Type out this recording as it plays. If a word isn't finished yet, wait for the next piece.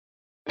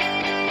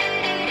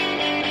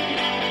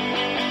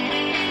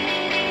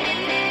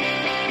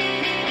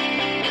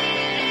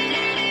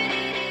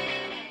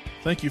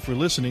Thank you for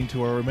listening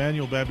to our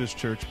Emmanuel Baptist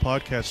Church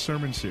podcast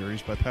sermon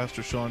series by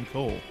Pastor Sean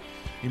Cole.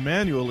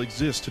 Emmanuel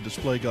exists to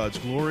display God's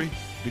glory,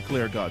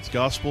 declare God's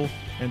gospel,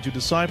 and to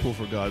disciple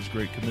for God's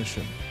Great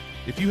Commission.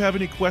 If you have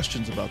any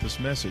questions about this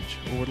message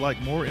or would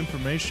like more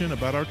information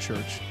about our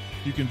church,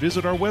 you can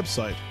visit our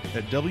website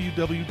at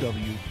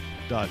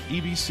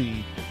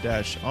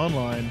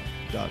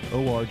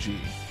www.ebc-online.org.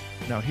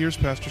 Now here's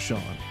Pastor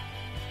Sean.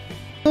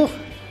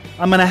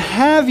 I'm going to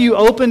have you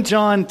open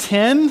John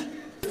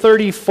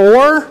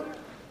 10:34.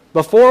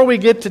 Before we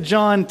get to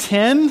John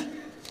 10,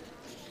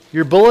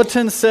 your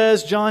bulletin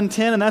says John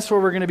 10, and that's where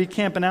we're going to be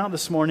camping out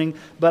this morning.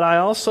 But I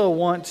also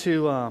want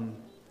to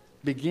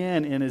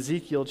begin in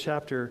Ezekiel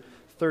chapter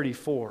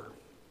 34.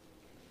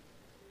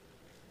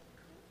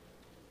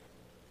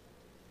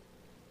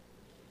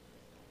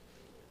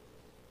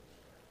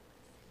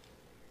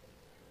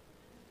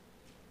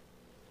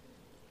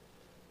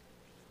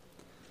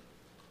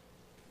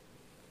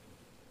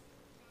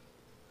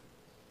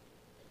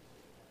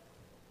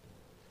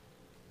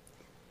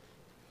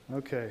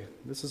 Okay,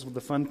 this is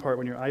the fun part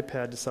when your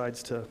iPad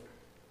decides to...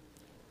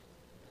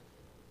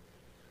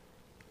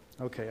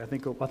 Okay, I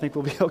think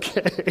we'll be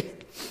okay.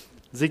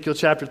 Ezekiel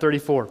chapter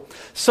 34.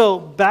 So,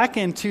 back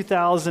in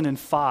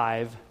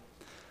 2005,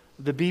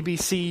 the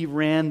BBC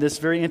ran this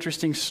very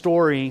interesting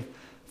story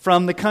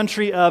from the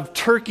country of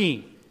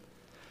Turkey.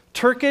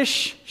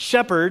 Turkish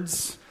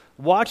shepherds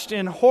watched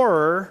in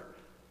horror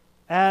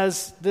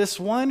as this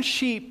one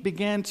sheep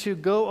began to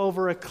go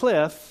over a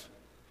cliff,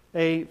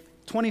 a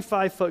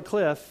 25-foot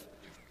cliff,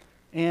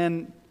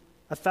 and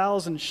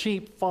 1,000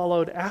 sheep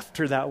followed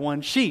after that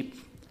one sheep.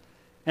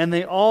 And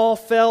they all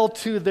fell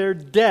to their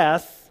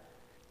death,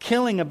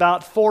 killing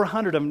about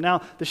 400 of them.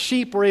 Now, the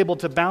sheep were able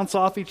to bounce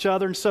off each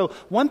other, and so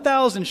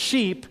 1,000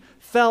 sheep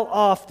fell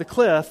off the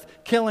cliff,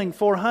 killing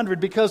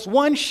 400, because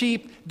one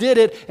sheep did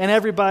it and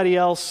everybody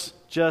else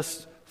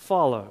just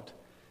followed.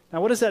 Now,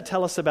 what does that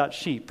tell us about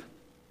sheep?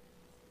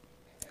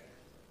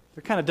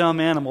 They're kind of dumb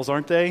animals,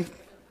 aren't they?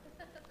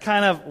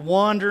 Kind of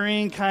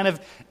wandering, kind of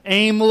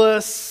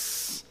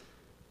aimless.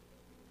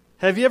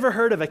 Have you ever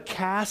heard of a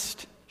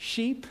cast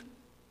sheep?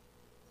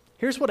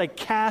 Here's what a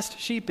cast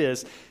sheep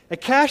is. A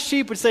cast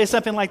sheep would say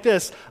something like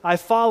this: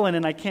 I've fallen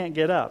and I can't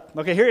get up.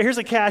 Okay, here's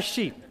a cast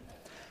sheep.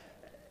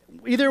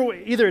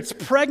 Either it's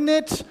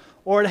pregnant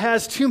or it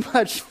has too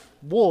much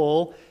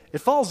wool. It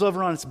falls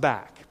over on its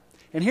back.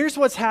 And here's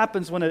what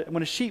happens when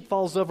a sheep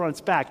falls over on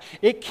its back.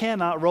 It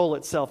cannot roll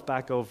itself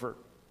back over.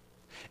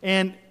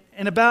 And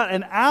in about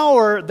an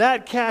hour,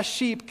 that cast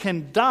sheep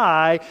can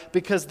die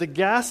because the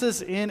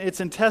gases in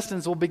its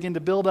intestines will begin to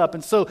build up.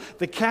 And so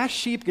the cast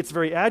sheep gets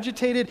very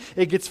agitated,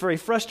 it gets very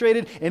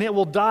frustrated, and it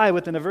will die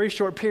within a very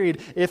short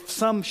period if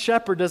some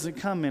shepherd doesn't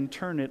come and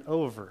turn it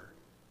over.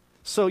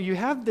 So you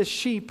have this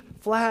sheep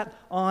flat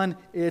on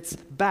its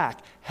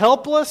back.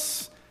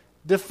 Helpless,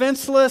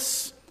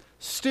 defenseless,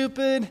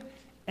 stupid,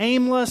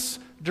 aimless,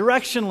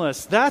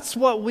 directionless. That's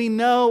what we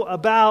know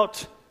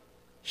about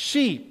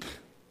sheep.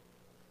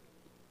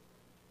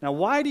 Now,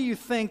 why do you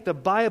think the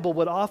Bible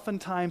would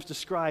oftentimes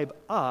describe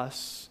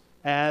us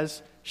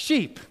as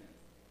sheep?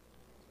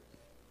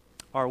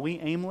 Are we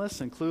aimless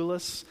and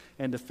clueless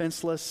and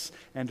defenseless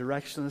and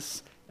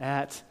directionless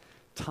at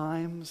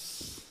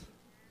times?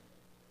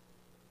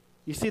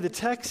 You see, the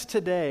text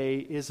today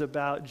is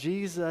about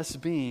Jesus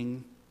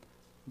being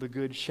the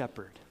Good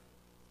Shepherd.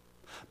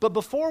 But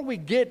before we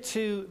get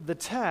to the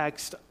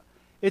text,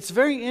 it's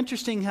very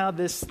interesting how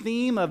this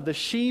theme of the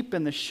sheep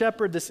and the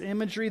shepherd, this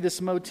imagery,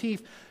 this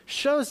motif,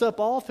 shows up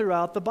all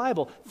throughout the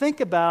Bible. Think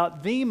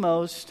about the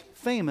most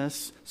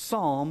famous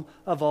psalm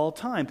of all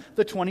time,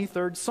 the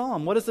 23rd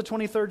Psalm. What does the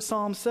 23rd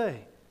Psalm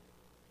say?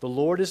 The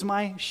Lord is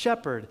my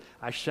shepherd,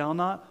 I shall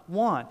not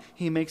want.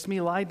 He makes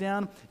me lie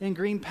down in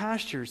green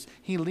pastures.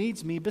 He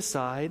leads me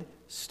beside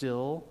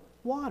still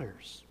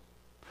waters.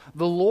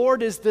 The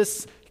Lord is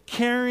this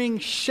caring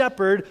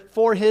shepherd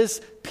for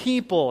His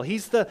people.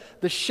 He's the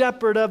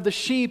shepherd of the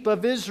sheep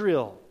of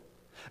Israel.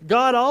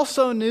 God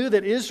also knew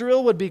that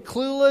Israel would be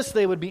clueless,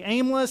 they would be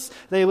aimless,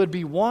 they would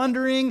be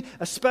wandering,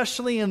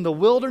 especially in the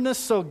wilderness.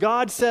 So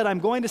God said, I'm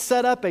going to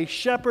set up a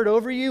shepherd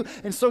over you.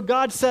 And so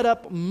God set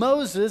up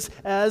Moses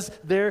as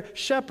their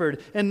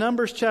shepherd. In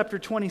Numbers chapter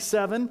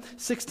 27,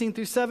 16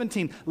 through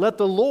 17, let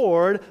the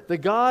Lord, the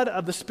God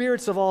of the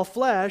spirits of all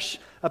flesh,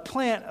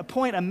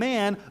 appoint a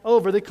man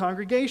over the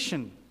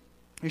congregation.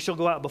 Who shall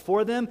go out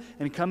before them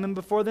and come in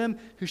before them,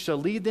 who shall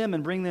lead them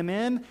and bring them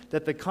in,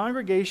 that the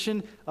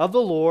congregation of the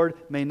Lord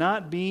may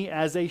not be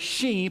as a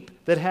sheep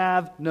that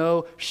have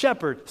no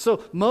shepherd.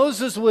 So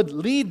Moses would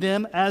lead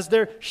them as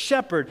their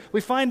shepherd. We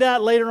find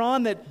out later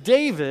on that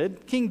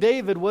King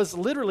David, was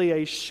literally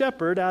a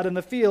shepherd out in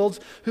the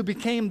fields who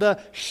became the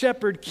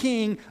shepherd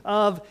king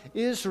of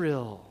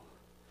Israel.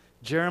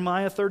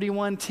 Jeremiah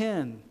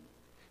 31:10,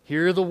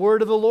 hear the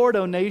word of the Lord,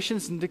 O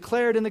nations, and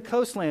declare it in the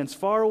coastlands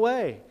far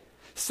away.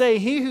 Say,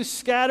 he who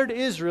scattered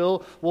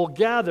Israel will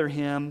gather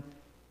him,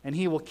 and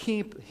he will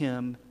keep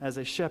him as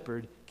a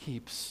shepherd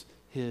keeps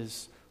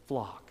his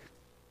flock.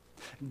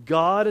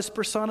 God is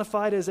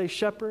personified as a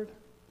shepherd.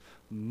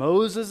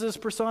 Moses is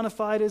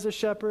personified as a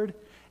shepherd.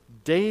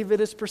 David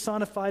is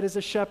personified as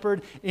a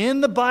shepherd. In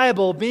the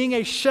Bible, being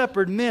a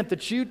shepherd meant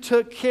that you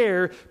took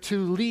care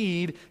to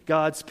lead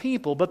God's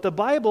people. But the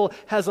Bible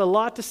has a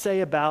lot to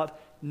say about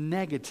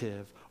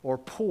negative or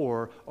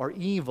poor or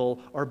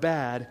evil or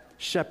bad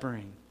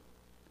shepherding.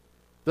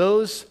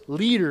 Those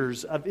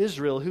leaders of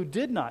Israel who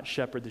did not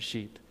shepherd the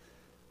sheep,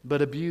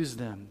 but abused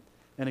them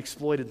and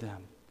exploited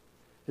them.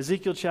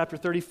 Ezekiel chapter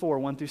 34,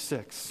 1 through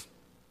 6.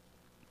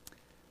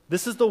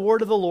 This is the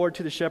word of the Lord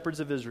to the shepherds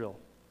of Israel.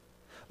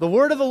 The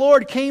word of the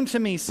Lord came to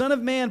me, Son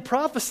of man,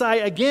 prophesy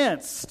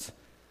against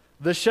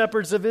the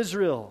shepherds of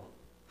Israel.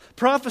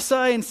 Prophesy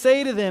and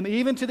say to them,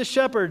 even to the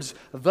shepherds,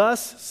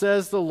 thus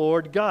says the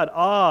Lord God.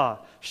 Ah,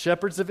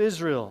 shepherds of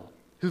Israel,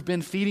 who've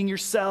been feeding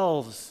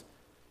yourselves.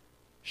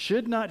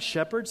 Should not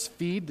shepherds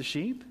feed the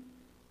sheep?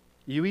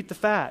 You eat the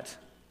fat.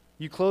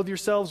 You clothe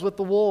yourselves with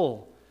the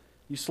wool.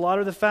 You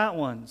slaughter the fat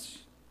ones,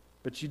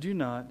 but you do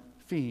not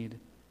feed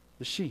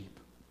the sheep.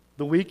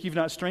 The weak you've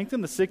not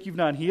strengthened, the sick you've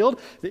not healed,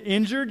 the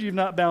injured you've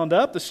not bound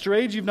up, the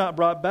strayed you've not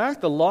brought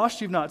back, the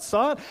lost you've not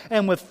sought,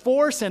 and with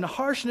force and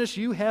harshness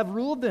you have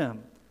ruled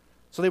them.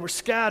 So they were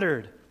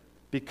scattered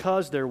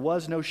because there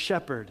was no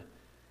shepherd,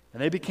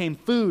 and they became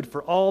food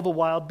for all the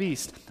wild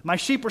beasts. My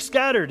sheep were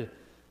scattered.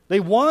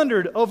 They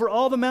wandered over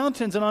all the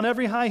mountains and on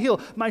every high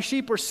hill. My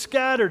sheep were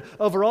scattered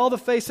over all the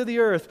face of the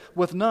earth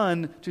with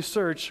none to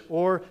search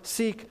or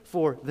seek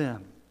for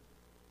them.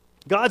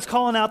 God's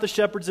calling out the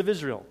shepherds of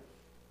Israel.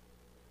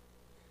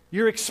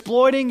 You're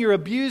exploiting, you're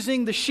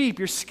abusing the sheep.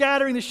 You're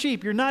scattering the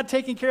sheep. You're not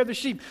taking care of the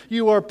sheep.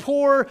 You are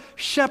poor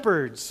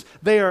shepherds.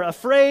 They are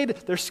afraid,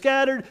 they're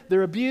scattered,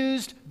 they're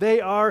abused,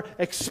 they are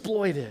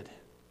exploited.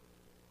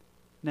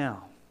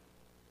 Now,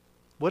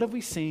 what have we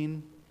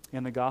seen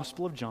in the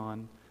Gospel of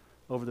John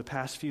over the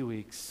past few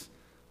weeks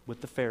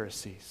with the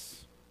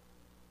Pharisees?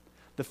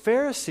 The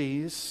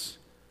Pharisees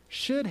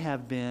should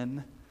have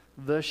been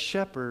the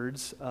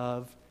shepherds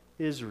of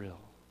Israel.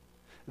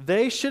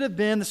 They should have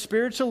been the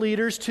spiritual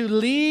leaders to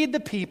lead the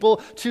people,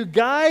 to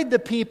guide the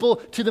people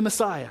to the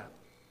Messiah,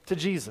 to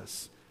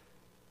Jesus.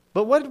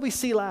 But what did we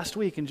see last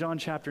week in John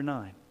chapter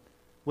 9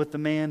 with the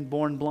man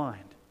born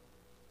blind?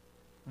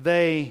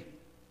 They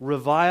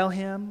revile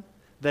him,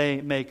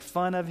 they make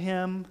fun of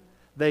him,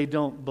 they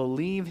don't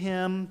believe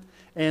him,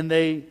 and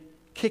they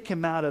kick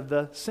him out of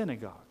the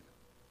synagogue.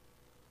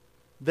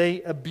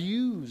 They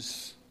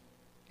abuse,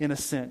 in a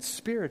sense,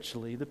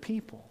 spiritually, the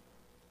people.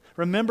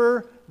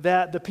 Remember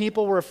that the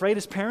people were afraid,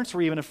 his parents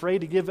were even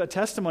afraid to give a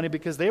testimony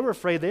because they were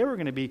afraid they were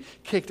going to be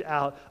kicked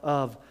out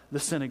of the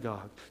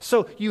synagogue.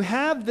 So you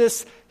have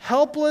this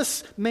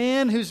helpless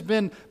man who's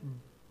been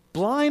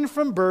blind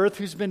from birth,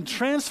 who's been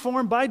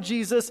transformed by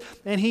Jesus,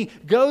 and he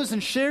goes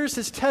and shares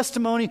his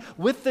testimony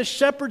with the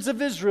shepherds of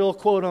Israel,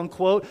 quote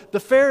unquote, the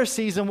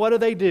Pharisees, and what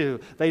do?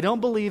 They don't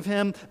believe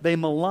him, they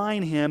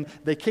malign him,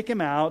 they kick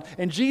him out,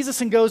 and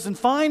Jesus goes and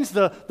finds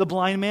the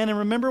blind man, and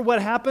remember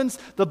what happens?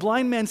 The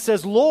blind man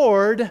says,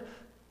 Lord,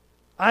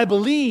 I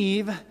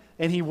believe,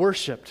 and he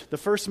worshiped. The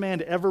first man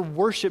to ever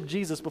worship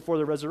Jesus before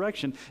the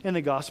resurrection in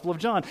the Gospel of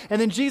John. And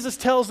then Jesus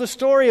tells the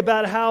story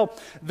about how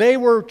they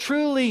were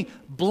truly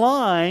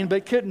blind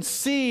but couldn't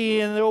see.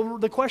 And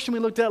the question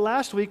we looked at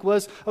last week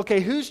was, okay,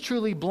 who's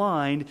truly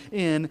blind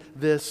in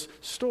this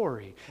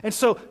story? And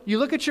so you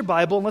look at your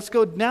Bible, and let's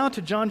go now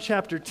to John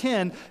chapter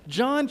 10.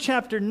 John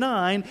chapter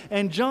 9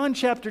 and John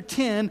chapter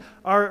 10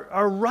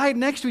 are right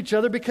next to each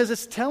other because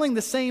it's telling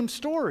the same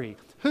story.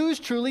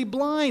 Who's truly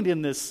blind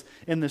in this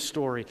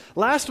story?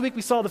 Last week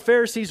we saw the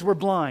Pharisees were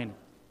blind.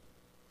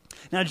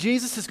 Now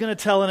Jesus is going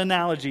to tell an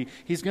analogy.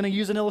 He's going to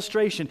use an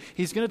illustration.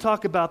 He's going to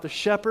talk about the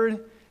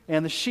shepherd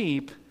and the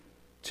sheep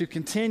to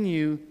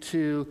continue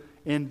to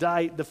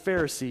indict the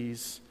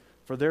Pharisees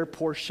for their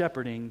poor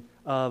shepherding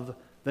of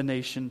the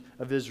nation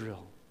of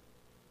Israel.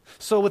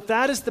 So with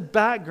that as the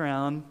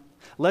background,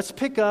 let's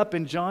pick up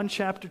in John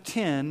chapter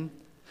 10,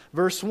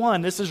 verse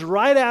 1. This is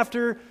right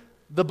after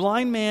the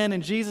blind man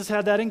and Jesus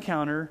had that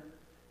encounter,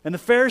 and the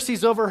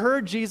Pharisees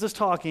overheard Jesus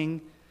talking,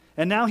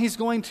 and now he's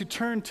going to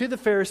turn to the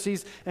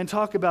Pharisees and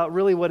talk about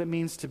really what it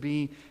means to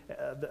be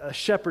a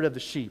shepherd of the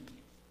sheep.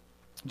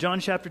 John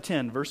chapter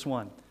 10, verse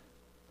 1.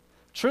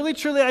 Truly,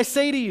 truly, I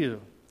say to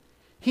you,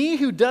 he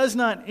who does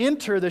not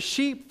enter the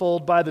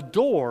sheepfold by the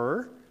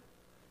door,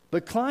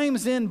 but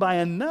climbs in by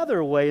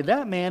another way,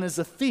 that man is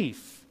a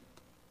thief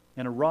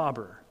and a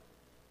robber.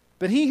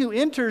 But he who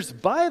enters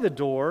by the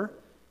door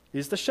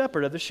is the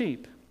shepherd of the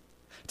sheep.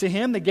 To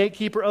him the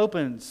gatekeeper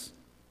opens.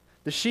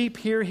 The sheep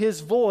hear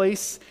his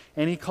voice,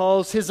 and he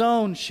calls his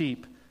own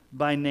sheep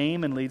by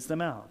name and leads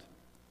them out.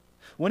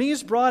 When he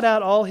has brought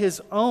out all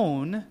his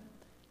own,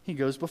 he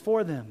goes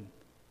before them,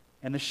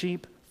 and the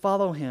sheep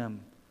follow him,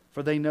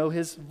 for they know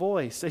his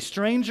voice. A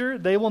stranger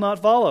they will not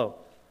follow,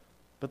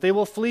 but they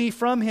will flee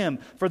from him,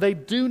 for they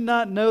do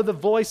not know the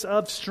voice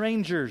of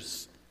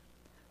strangers.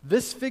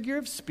 This figure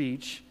of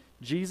speech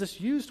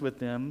Jesus used with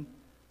them,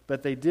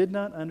 but they did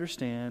not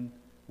understand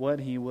what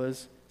he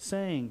was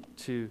saying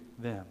to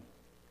them.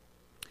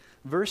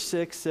 Verse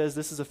 6 says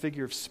this is a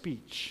figure of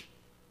speech.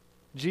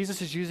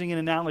 Jesus is using an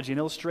analogy, an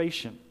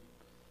illustration.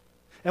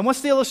 And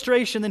what's the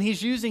illustration that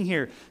he's using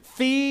here?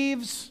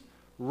 Thieves,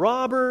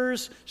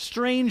 robbers,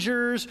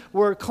 strangers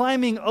were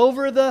climbing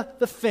over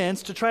the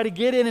fence to try to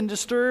get in and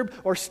disturb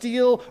or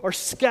steal or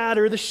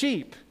scatter the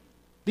sheep.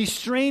 These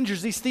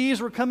strangers, these thieves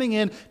were coming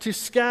in to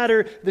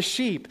scatter the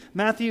sheep.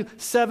 Matthew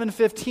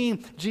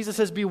 7:15, Jesus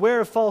says,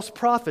 "Beware of false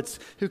prophets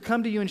who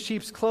come to you in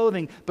sheep's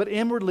clothing, but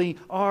inwardly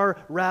are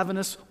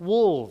ravenous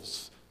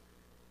wolves."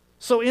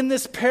 So in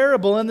this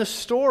parable, in this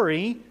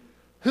story,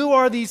 who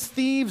are these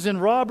thieves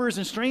and robbers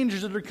and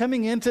strangers that are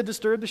coming in to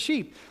disturb the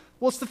sheep?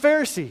 Well, it's the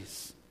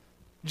Pharisees.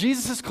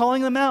 Jesus is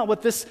calling them out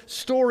with this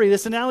story,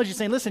 this analogy,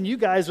 saying, listen, you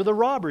guys are the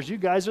robbers. You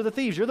guys are the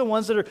thieves. You're the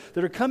ones that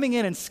are coming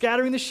in and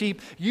scattering the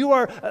sheep. You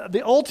are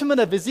the ultimate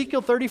of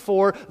Ezekiel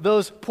 34,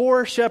 those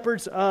poor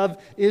shepherds of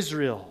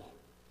Israel.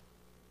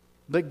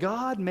 But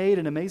God made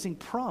an amazing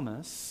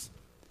promise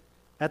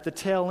at the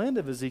tail end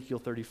of Ezekiel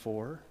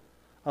 34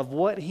 of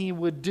what he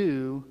would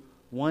do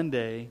one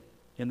day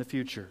in the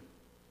future.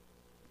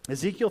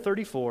 Ezekiel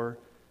 34,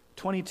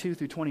 22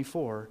 through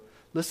 24,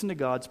 listen to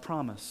God's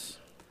promise.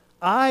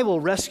 I will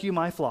rescue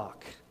my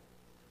flock.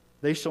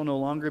 They shall no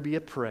longer be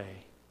a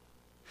prey.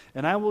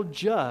 And I will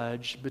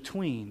judge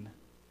between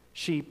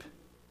sheep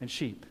and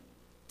sheep.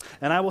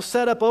 And I will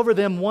set up over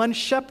them one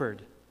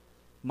shepherd,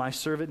 my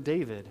servant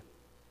David,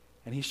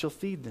 and he shall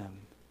feed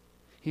them.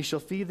 He shall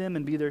feed them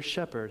and be their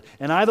shepherd.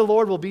 And I, the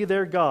Lord, will be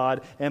their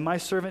God, and my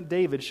servant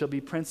David shall be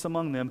prince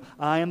among them.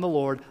 I am the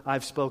Lord,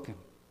 I've spoken.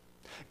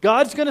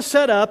 God's going to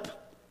set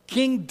up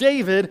King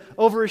David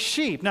over his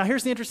sheep. Now,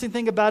 here's the interesting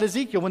thing about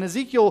Ezekiel. When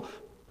Ezekiel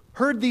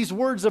heard these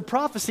words of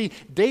prophecy,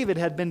 David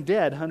had been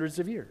dead hundreds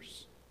of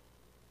years.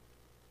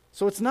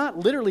 So it's not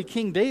literally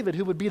King David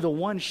who would be the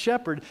one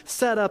shepherd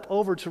set up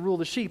over to rule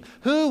the sheep.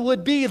 Who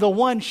would be the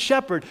one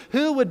shepherd?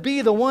 Who would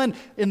be the one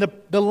in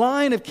the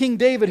line of King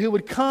David who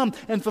would come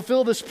and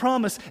fulfill this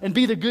promise and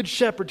be the good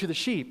shepherd to the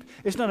sheep?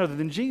 It's none other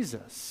than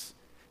Jesus.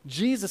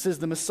 Jesus is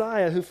the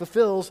Messiah who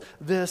fulfills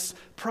this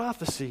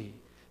prophecy.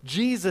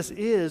 Jesus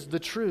is the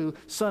true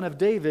Son of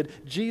David.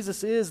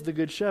 Jesus is the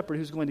good shepherd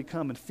who's going to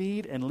come and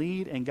feed and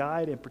lead and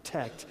guide and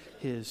protect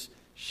his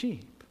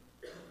sheep.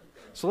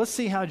 So let's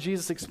see how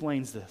Jesus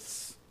explains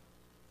this.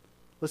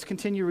 Let's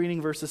continue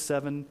reading verses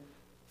 7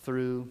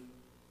 through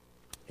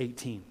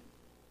 18.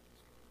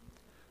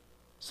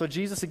 So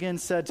Jesus again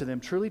said to them,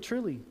 "Truly,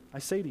 truly, I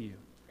say to you,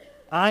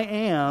 I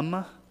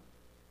am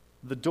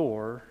the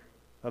door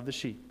of the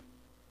sheep.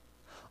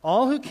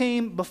 All who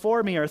came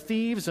before me are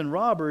thieves and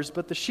robbers,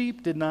 but the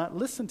sheep did not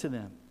listen to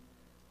them.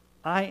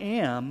 I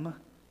am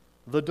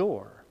the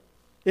door.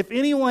 If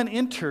anyone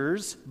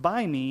enters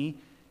by me,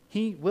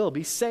 he will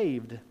be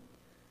saved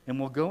and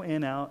will go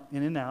in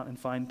and out and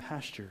find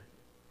pasture.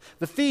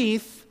 The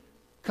thief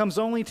comes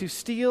only to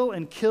steal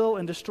and kill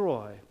and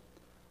destroy.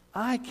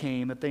 I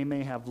came that they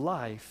may have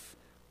life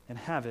and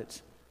have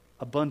it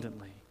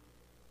abundantly.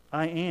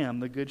 I am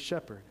the good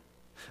shepherd.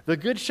 The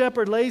good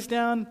shepherd lays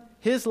down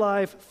his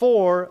life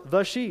for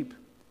the sheep.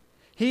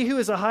 He who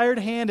is a hired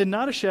hand and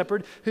not a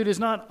shepherd, who does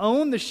not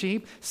own the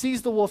sheep,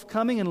 sees the wolf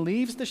coming and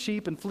leaves the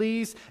sheep and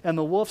flees, and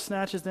the wolf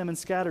snatches them and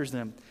scatters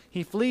them.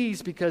 He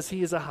flees because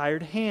he is a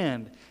hired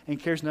hand and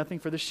cares nothing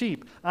for the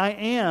sheep. I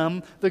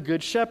am the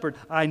good shepherd.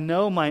 I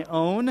know my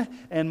own,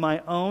 and my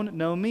own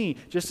know me,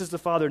 just as the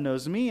Father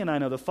knows me, and I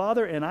know the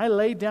Father, and I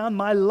lay down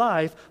my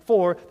life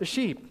for the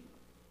sheep.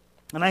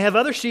 And I have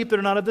other sheep that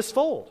are not of this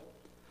fold.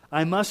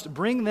 I must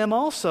bring them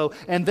also,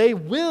 and they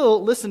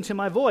will listen to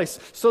my voice.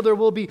 So there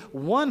will be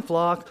one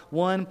flock,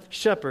 one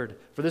shepherd.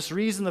 For this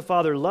reason the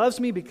Father loves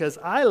me, because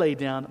I lay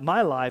down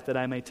my life that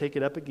I may take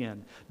it up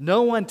again.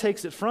 No one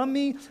takes it from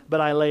me,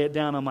 but I lay it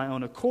down on my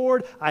own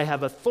accord. I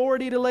have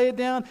authority to lay it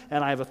down,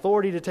 and I have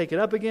authority to take it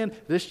up again.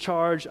 This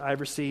charge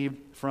I've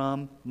received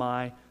from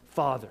my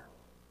Father."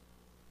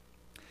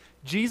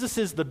 Jesus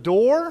is the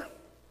door.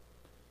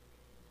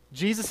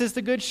 Jesus is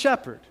the good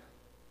shepherd.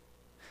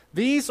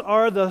 These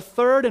are the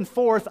third and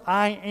fourth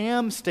I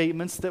am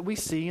statements that we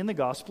see in the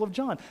Gospel of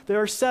John.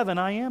 There are 7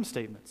 I am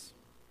statements.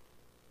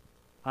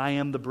 I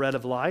am the bread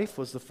of life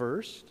was the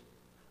first.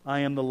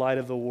 I am the light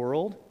of the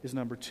world is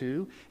number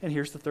 2. And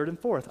here's the third and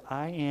fourth.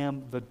 I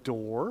am the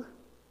door.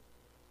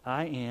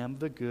 I am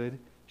the good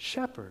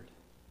shepherd.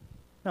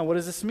 Now, what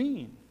does this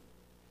mean?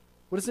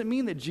 What does it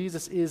mean that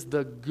Jesus is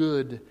the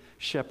good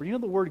shepherd? You know,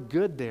 the word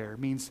good there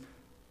means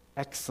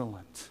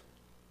excellent,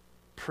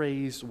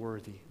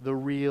 praiseworthy, the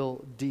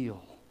real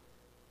deal,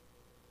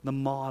 the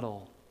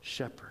model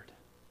shepherd.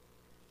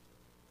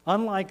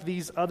 Unlike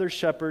these other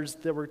shepherds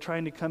that were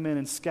trying to come in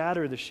and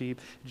scatter the sheep,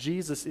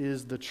 Jesus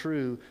is the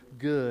true,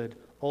 good,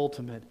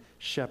 ultimate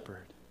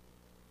shepherd.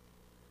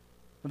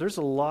 Now, there's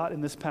a lot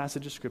in this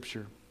passage of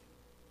Scripture.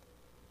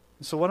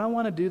 So what I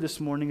want to do this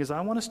morning is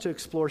I want us to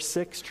explore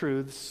 6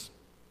 truths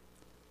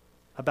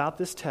about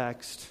this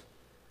text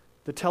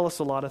that tell us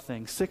a lot of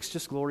things. 6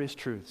 just glorious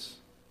truths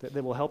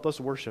that will help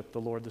us worship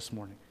the Lord this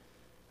morning.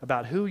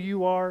 About who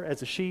you are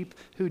as a sheep,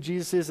 who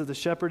Jesus is as a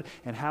shepherd,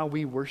 and how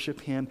we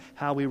worship Him,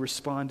 how we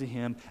respond to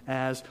Him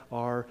as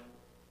our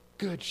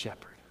good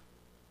shepherd.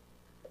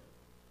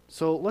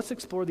 So let's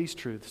explore these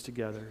truths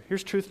together.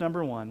 Here's truth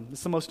number one. This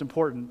is the most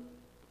important.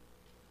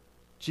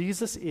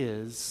 Jesus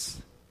is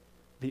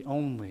the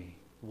only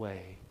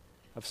way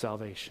of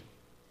salvation.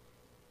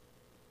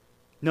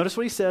 Notice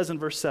what he says in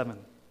verse 7.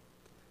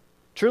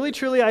 Truly,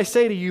 truly, I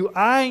say to you,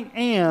 I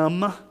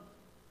am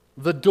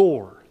the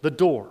door. The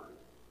door.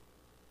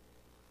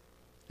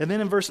 And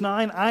then in verse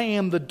 9, I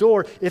am the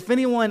door. If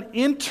anyone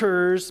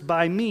enters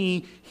by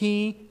me,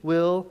 he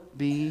will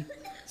be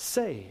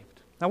saved.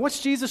 Now,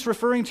 what's Jesus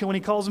referring to when he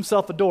calls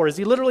himself a door? Is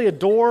he literally a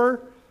door?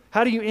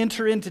 How do you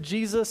enter into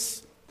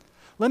Jesus?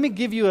 Let me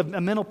give you a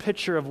mental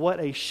picture of what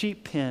a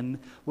sheep pen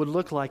would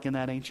look like in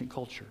that ancient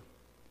culture.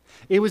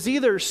 It was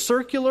either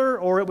circular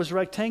or it was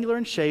rectangular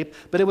in shape,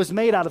 but it was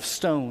made out of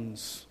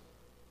stones.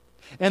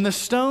 And the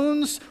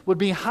stones would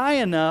be high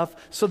enough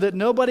so that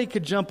nobody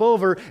could jump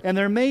over, and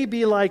there may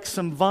be like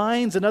some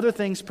vines and other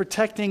things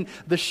protecting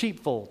the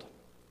sheepfold.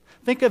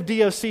 Think of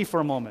DOC for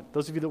a moment,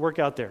 those of you that work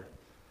out there.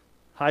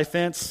 High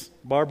fence,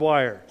 barbed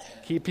wire.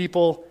 Keep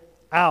people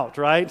out,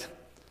 right?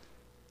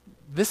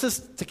 This is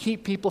to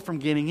keep people from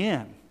getting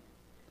in.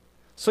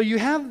 So you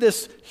have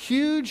this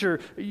huge, or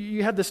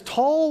you have this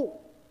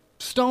tall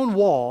stone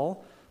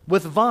wall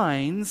with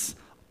vines,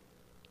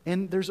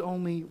 and there's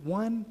only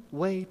one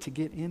way to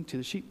get into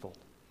the sheepfold.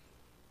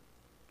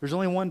 There's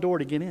only one door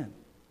to get in.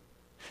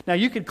 Now,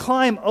 you could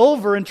climb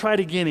over and try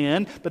to get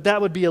in, but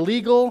that would be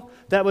illegal,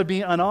 that would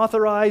be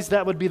unauthorized,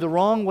 that would be the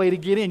wrong way to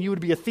get in. You would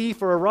be a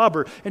thief or a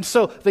robber. And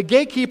so the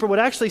gatekeeper would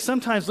actually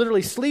sometimes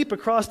literally sleep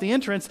across the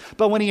entrance,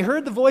 but when he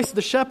heard the voice of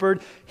the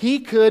shepherd, he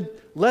could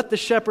let the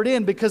shepherd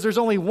in because there's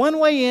only one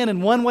way in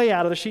and one way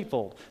out of the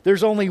sheepfold.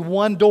 There's only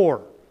one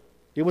door.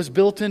 It was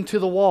built into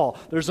the wall.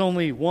 There's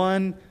only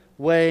one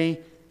way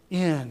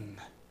in.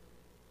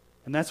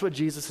 And that's what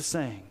Jesus is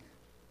saying.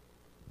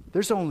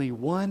 There's only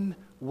one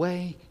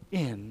way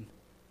in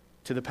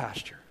to the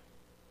pasture.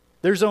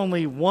 There's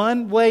only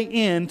one way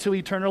in to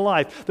eternal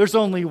life. There's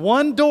only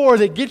one door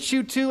that gets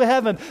you to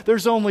heaven.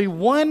 There's only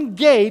one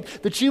gate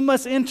that you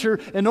must enter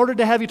in order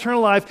to have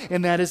eternal life,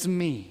 and that is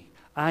me.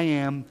 I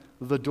am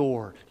the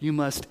door. You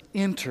must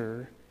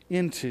enter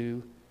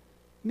into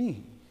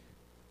me.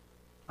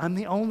 I'm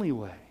the only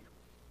way.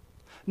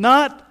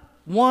 Not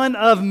one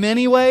of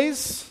many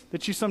ways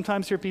that you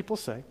sometimes hear people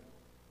say.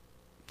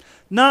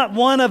 Not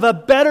one of a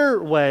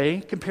better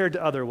way compared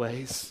to other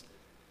ways.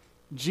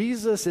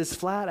 Jesus is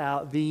flat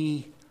out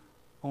the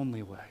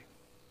only way.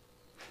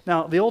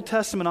 Now, the Old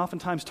Testament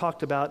oftentimes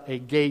talked about a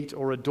gate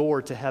or a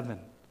door to heaven.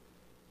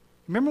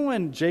 Remember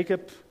when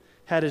Jacob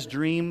had his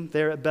dream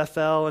there at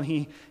Bethel,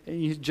 and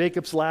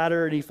Jacob's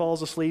ladder, and he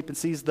falls asleep and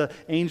sees the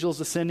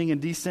angels ascending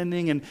and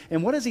descending,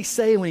 and what does he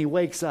say when he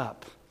wakes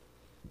up?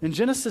 In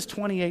Genesis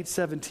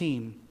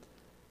 28:17,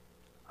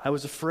 I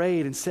was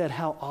afraid and said,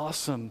 how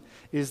awesome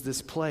is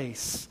this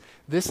place?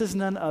 This is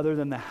none other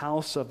than the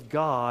house of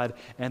God,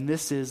 and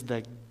this is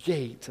the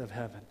gate of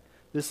heaven.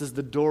 This is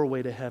the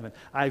doorway to heaven.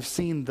 I've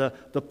seen the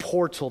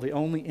portal, the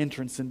only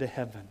entrance into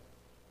heaven.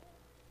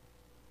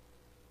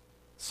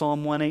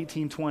 Psalm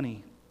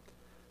 118:20.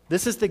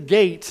 This is the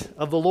gate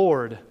of the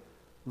Lord.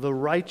 The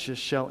righteous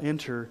shall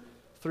enter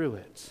through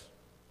it.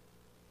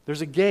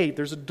 There's a gate,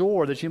 there's a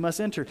door that you must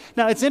enter.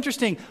 Now, it's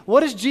interesting.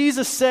 What does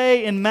Jesus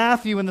say in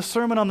Matthew in the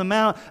Sermon on the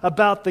Mount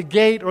about the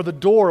gate or the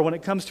door when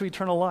it comes to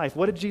eternal life?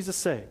 What did Jesus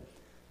say?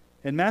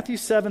 In Matthew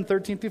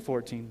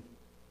 7:13-14,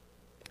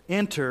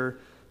 enter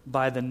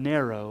by the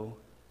narrow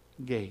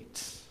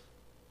gate.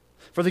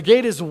 For the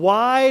gate is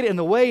wide and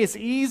the way is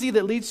easy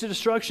that leads to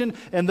destruction,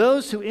 and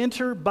those who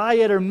enter by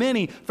it are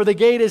many. For the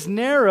gate is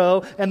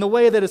narrow and the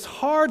way that is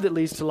hard that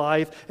leads to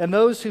life, and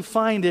those who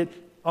find it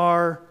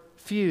are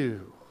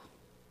few.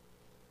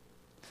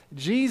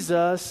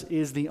 Jesus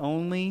is the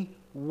only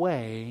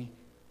way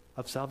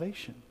of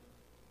salvation.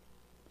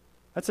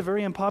 That's a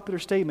very unpopular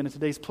statement in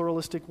today's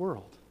pluralistic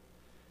world.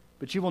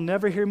 But you will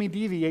never hear me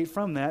deviate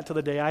from that till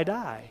the day I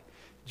die.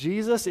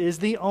 Jesus is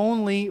the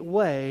only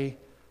way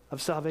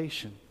of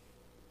salvation.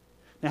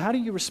 Now, how do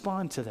you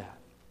respond to that?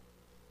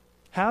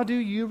 How do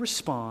you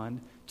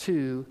respond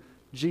to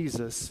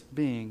Jesus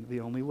being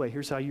the only way?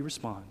 Here's how you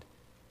respond.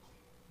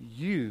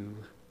 You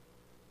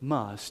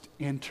must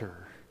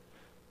enter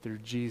through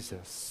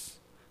Jesus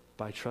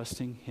by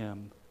trusting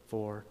Him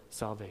for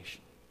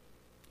salvation.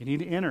 You need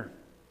to enter.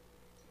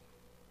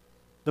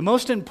 The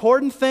most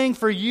important thing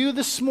for you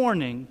this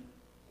morning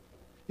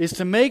is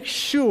to make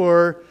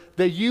sure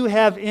that you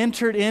have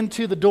entered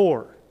into the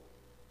door,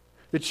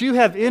 that you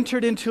have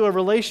entered into a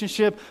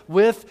relationship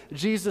with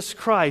Jesus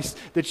Christ,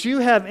 that you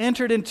have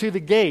entered into the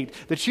gate,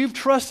 that you've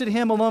trusted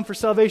Him alone for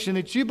salvation,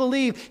 that you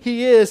believe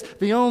He is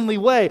the only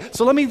way.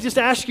 So let me just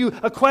ask you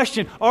a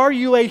question. Are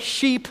you a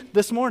sheep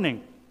this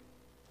morning?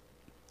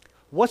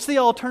 What's the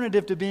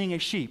alternative to being a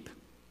sheep?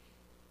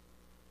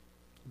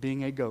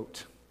 Being a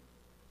goat.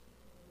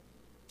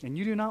 And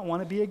you do not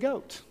want to be a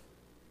goat.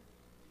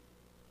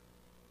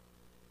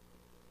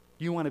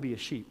 You want to be a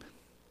sheep.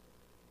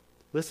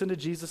 Listen to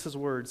Jesus'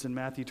 words in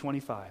Matthew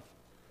 25,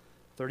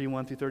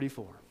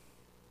 31-34.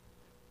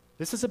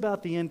 This is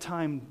about the end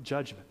time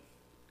judgment.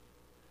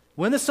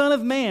 When the Son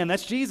of Man,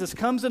 that's Jesus,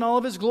 comes in all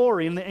of his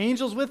glory and the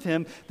angels with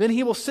him, then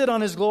he will sit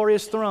on his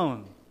glorious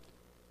throne.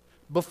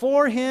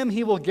 Before him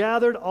he will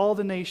gather all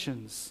the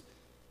nations,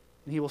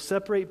 and he will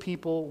separate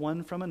people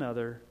one from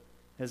another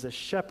as a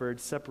shepherd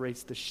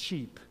separates the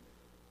sheep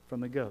from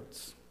the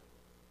goats.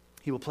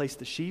 He will place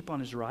the sheep on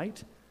his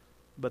right,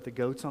 but the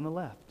goats on the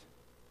left.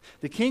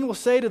 The king will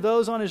say to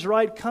those on his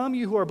right, "Come,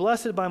 you who are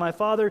blessed by my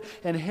Father,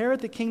 and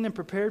inherit the kingdom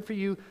prepared for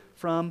you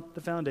from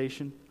the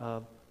foundation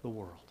of the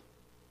world."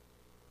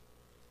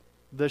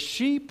 The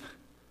sheep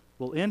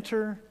will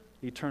enter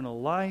eternal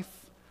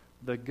life.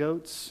 The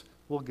goats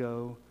will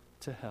go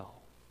to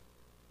hell.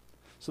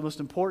 So the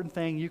most important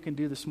thing you can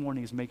do this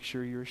morning is make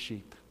sure you're a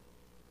sheep.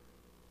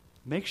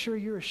 Make sure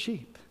you're a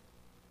sheep.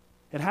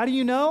 And how do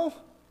you know?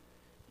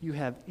 You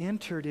have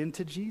entered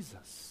into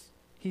Jesus.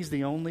 He's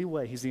the only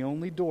way. He's the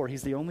only door.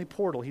 He's the only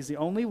portal. He's the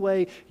only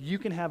way you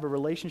can have a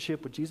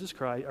relationship with Jesus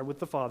Christ, or with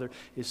the Father,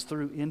 is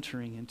through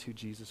entering into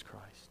Jesus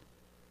Christ.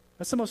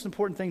 That's the most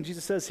important thing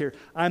Jesus says here.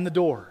 I'm the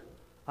door.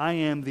 I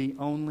am the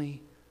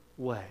only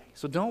way.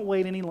 So don't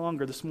wait any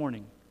longer this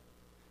morning.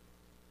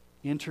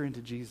 Enter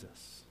into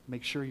Jesus.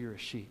 Make sure you're a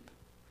sheep.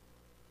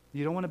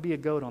 You don't want to be a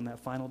goat on that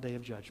final day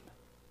of judgment.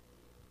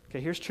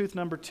 Okay, here's truth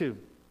number 2.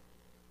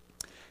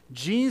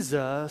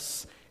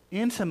 Jesus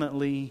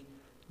intimately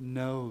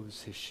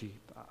knows his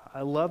sheep.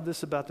 I love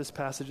this about this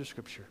passage of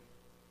Scripture.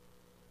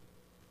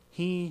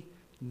 He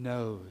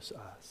knows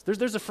us.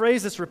 There's a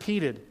phrase that's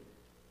repeated.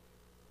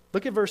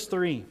 Look at verse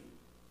 3.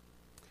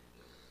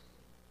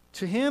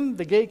 To him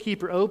the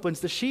gatekeeper opens,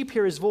 the sheep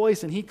hear his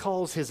voice, and he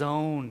calls his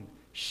own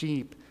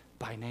sheep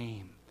by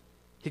name.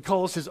 He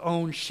calls his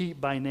own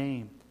sheep by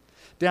name.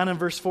 Down in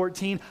verse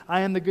 14,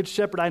 I am the good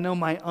shepherd. I know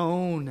my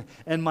own,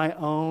 and my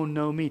own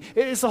know me.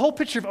 It's the whole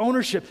picture of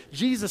ownership.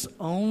 Jesus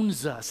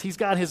owns us. He's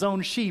got his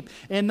own sheep.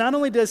 And not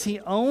only does he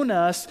own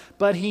us,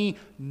 but he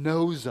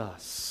knows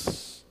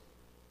us.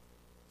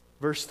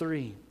 Verse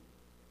 3,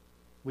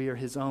 we are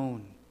his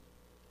own.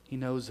 He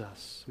knows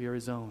us. We are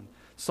his own.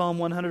 Psalm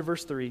 100,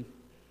 verse 3,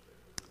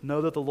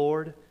 know that the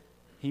Lord,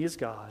 he is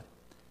God.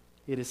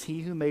 It is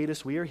he who made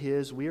us. We are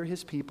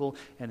his people,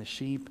 and the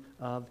sheep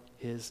of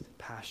his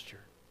pasture.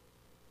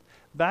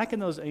 Back in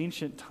those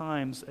ancient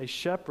times, a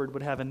shepherd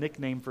would have a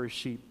nickname for his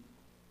sheep.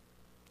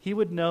 He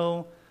would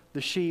know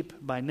the sheep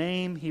by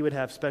name. He would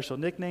have special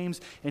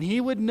nicknames. And he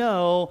would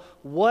know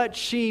what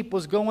sheep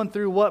was going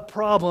through what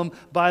problem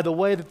by the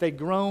way that they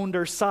groaned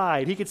or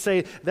sighed. He could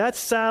say, that's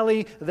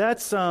Sally,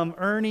 that's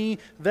Ernie,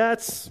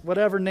 that's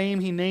whatever name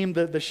he named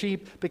the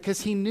sheep,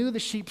 because he knew the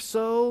sheep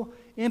so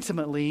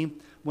intimately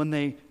when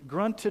they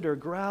grunted or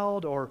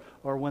growled or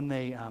when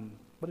they,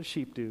 what does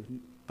sheep do?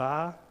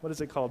 What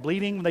is it called?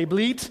 Bleating? When they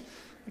bleat?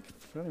 I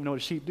don't even know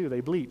what sheep do. They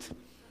bleat.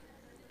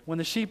 When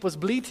the sheep was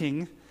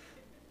bleating,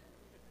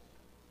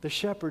 the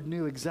shepherd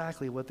knew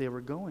exactly what they were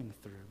going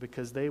through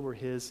because they were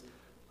his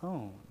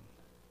own.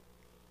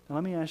 Now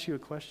let me ask you a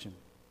question.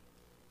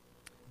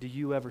 Do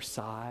you ever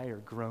sigh or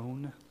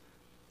groan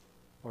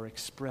or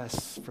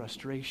express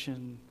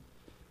frustration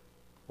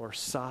or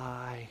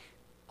sigh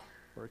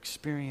or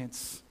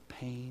experience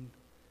pain?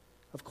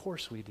 Of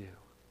course we do.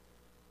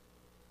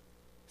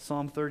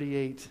 Psalm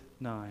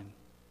 38:9.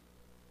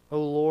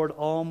 O Lord,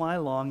 all my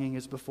longing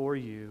is before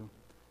you.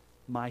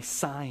 My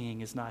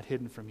sighing is not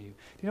hidden from you. Do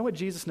you know what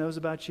Jesus knows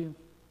about you?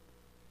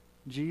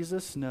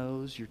 Jesus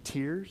knows your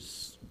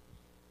tears.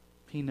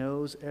 He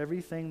knows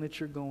everything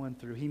that you're going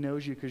through. He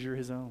knows you because you're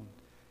his own.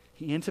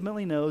 He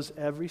intimately knows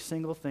every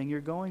single thing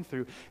you're going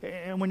through.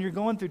 And when you're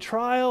going through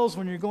trials,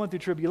 when you're going through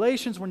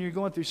tribulations, when you're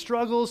going through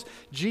struggles,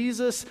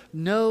 Jesus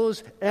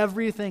knows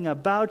everything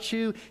about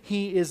you.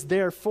 He is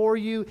there for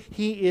you.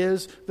 He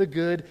is the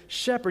good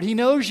shepherd. He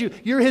knows you.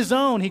 You're his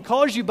own. He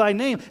calls you by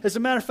name. As a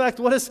matter of fact,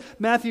 what does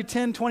Matthew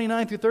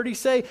 10:29-30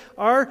 say?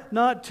 Are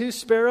not 2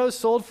 sparrows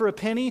sold for a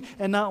penny,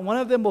 and not one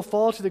of them will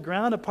fall to the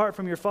ground apart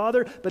from your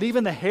Father, but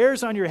even the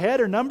hairs on your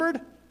head are numbered?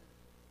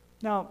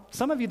 Now,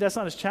 some of you, that's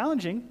not as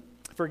challenging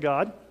for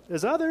God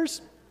as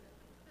others.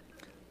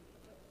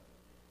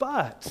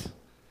 But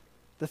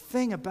the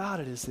thing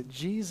about it is that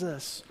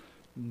Jesus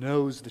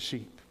knows the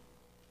sheep.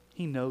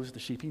 He knows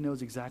the sheep. He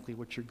knows exactly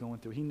what you're going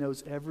through. He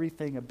knows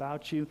everything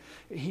about you.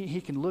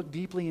 He can look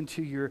deeply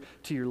into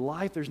your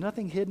life. There's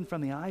nothing hidden from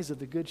the eyes of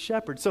the good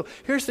shepherd. So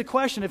here's the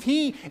question. If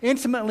he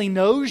intimately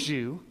knows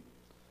you,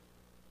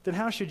 then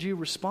how should you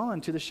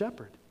respond to the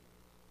shepherd?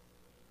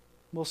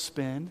 Well,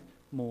 spend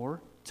more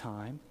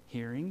time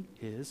hearing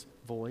his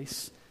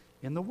voice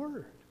in the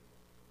Word.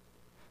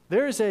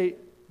 There is a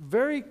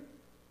very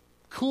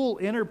cool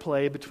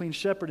interplay between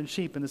shepherd and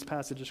sheep in this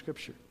passage of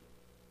Scripture.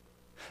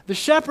 The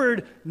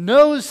shepherd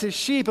knows his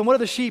sheep, and what do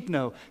the sheep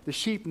know? The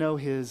sheep know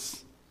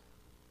his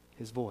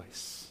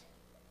voice.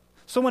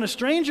 So when a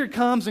stranger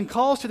comes and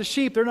calls to the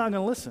sheep, they're not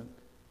going to listen.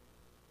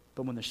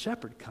 But when the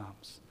shepherd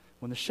comes,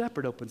 when the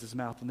shepherd opens his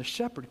mouth, when the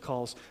shepherd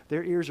calls,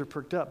 their ears are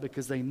perked up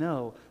because they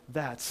know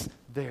that's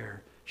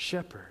their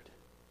shepherd.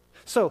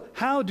 So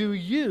how do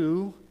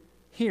you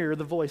hear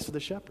the voice of the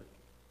shepherd?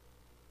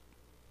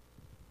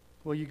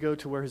 Well, you go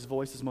to where his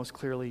voice is most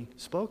clearly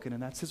spoken,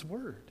 and that's his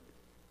word.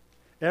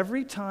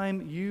 Every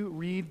time you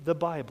read the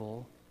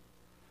Bible,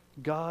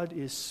 God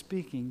is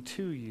speaking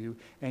to you,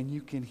 and you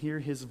can hear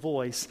His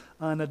voice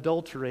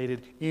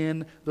unadulterated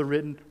in the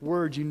written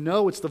word. You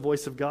know it's the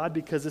voice of God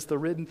because it's the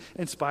written,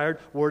 inspired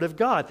Word of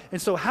God. And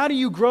so how do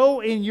you grow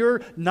in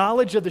your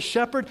knowledge of the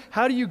shepherd?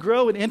 How do you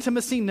grow in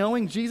intimacy,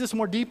 knowing Jesus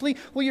more deeply?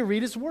 Well, you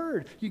read His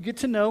Word. You get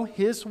to know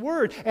His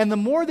Word. And the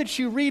more that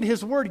you read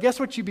His Word, guess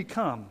what you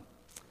become?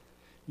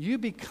 You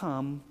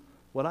become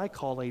what I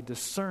call a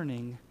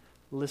discerning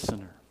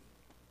listener.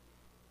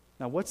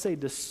 Now, what's a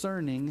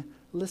discerning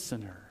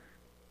listener?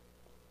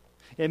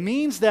 It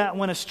means that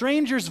when a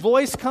stranger's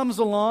voice comes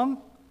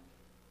along,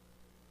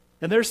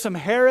 and there's some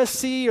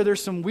heresy or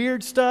there's some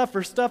weird stuff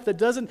or stuff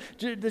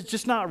that's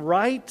just not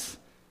right,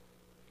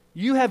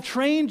 you have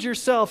trained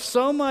yourself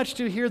so much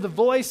to hear the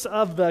voice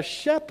of the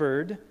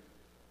shepherd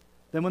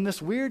that when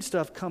this weird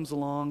stuff comes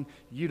along,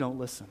 you don't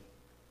listen.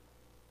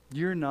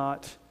 You're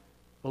not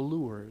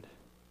allured.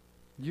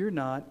 You're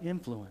not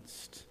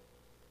influenced.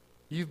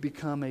 You've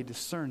become a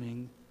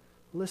discerning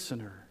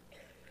listener.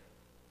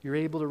 You're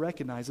able to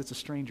recognize it's a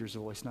stranger's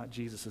voice, not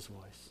Jesus'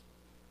 voice.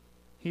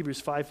 Hebrews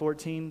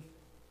 5:14,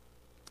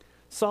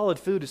 solid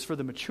food is for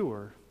the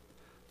mature,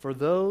 for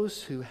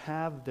those who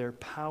have their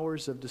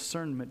powers of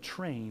discernment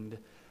trained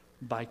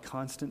by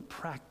constant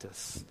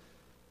practice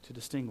to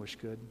distinguish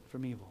good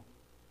from evil.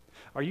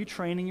 Are you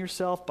training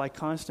yourself by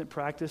constant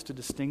practice to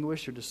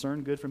distinguish or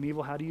discern good from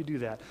evil? How do you do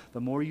that? The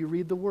more you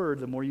read the Word,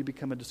 the more you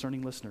become a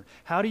discerning listener.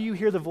 How do you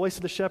hear the voice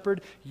of the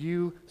shepherd?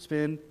 You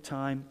spend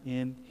time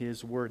in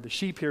His Word. The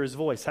sheep hear His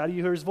voice. How do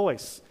you hear His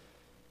voice?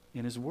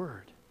 In His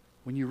Word.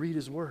 When you read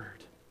His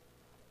Word.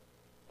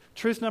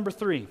 Truth number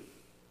 3.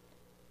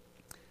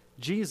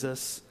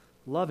 Jesus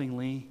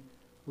lovingly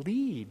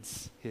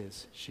leads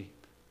His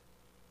sheep.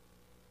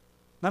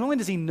 Not only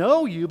does He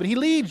know you, but He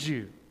leads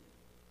you.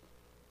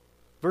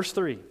 Verse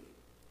 3,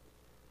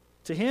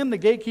 to Him the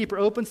gatekeeper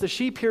opens, the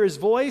sheep hear His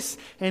voice,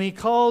 and He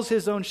calls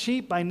His own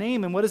sheep by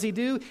name. And what does He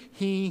do?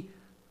 He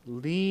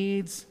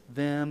leads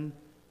them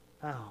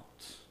out.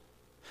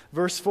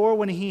 Verse 4,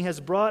 when He has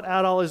brought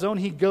out all His own,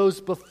 He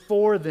goes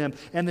before them,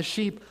 and the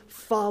sheep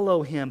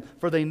follow Him,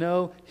 for they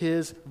know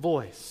His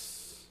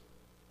voice.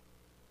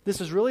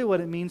 This is really what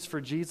it means for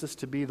Jesus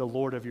to be the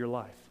Lord of your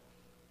life.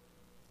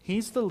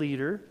 He's the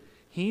leader.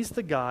 He's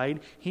the guide.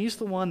 He's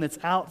the one that's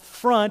out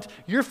front.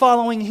 You're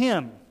following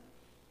Him.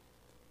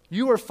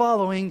 You are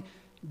following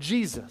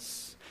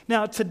Jesus.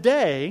 Now,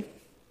 today,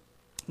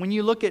 when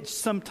you look at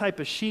some type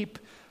of sheep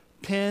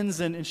pens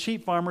and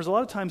sheep farmers, a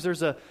lot of times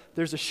there's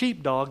a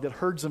sheepdog that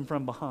herds them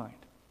from behind,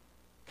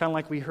 kind of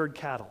like we herd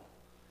cattle.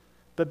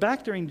 But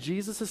back during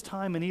Jesus'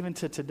 time and even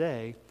to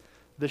today,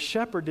 the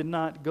shepherd did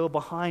not go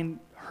behind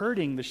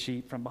herding the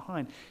sheep from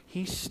behind.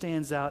 He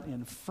stands out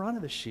in front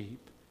of the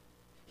sheep.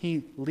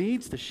 He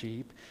leads the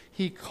sheep,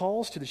 He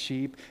calls to the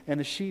sheep, and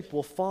the sheep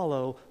will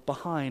follow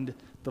behind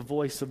the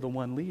voice of the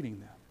one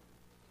leading them.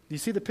 Do you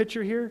see the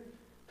picture here?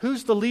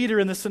 Who's the leader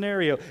in this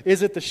scenario?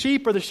 Is it the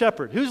sheep or the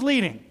shepherd? Who's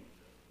leading?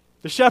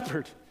 The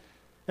shepherd.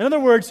 In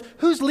other words,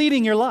 who's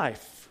leading your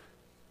life?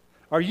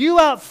 Are you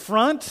out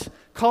front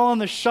calling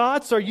the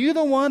shots? Are you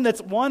the one that's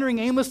wandering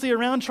aimlessly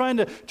around trying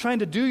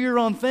to do your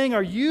own thing?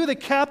 Are you the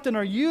captain?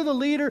 Are you the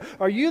leader?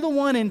 Are you the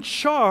one in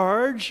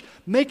charge,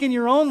 making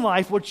your own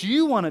life what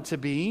you want it to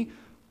be?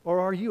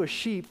 Or are you a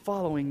sheep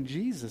following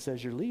Jesus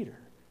as your leader?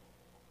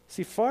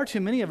 See, far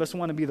too many of us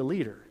want to be the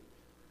leader.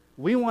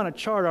 We want to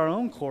chart our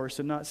own course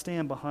and not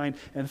stand behind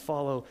and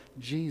follow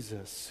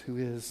Jesus, who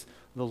is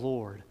the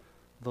Lord,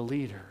 the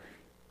leader.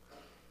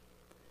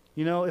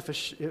 You know, if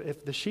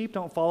the sheep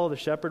don't follow the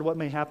shepherd, what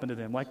may happen to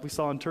them? Like we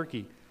saw in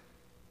Turkey,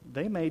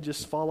 they may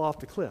just fall off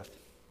the cliff.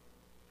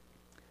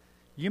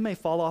 You may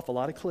fall off a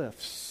lot of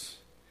cliffs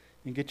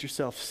and get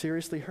yourself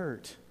seriously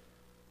hurt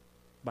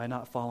by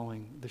not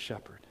following the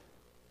shepherd.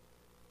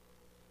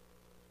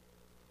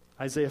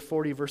 Isaiah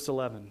 40, verse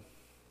 11.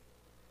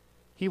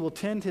 He will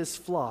tend His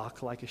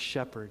flock like a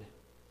shepherd.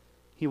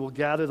 He will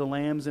gather the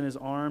lambs in His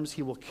arms.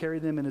 He will carry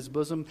them in His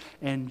bosom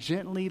and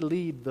gently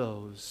lead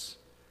those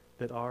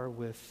that are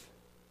with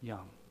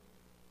young.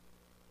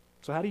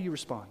 So how do you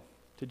respond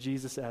to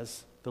Jesus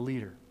as the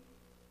leader?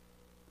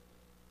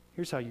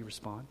 Here's how you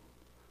respond.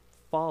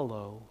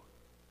 Follow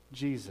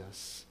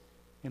Jesus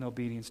in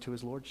obedience to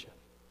His lordship.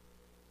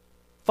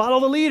 Follow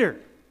the leader.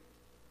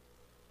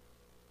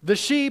 The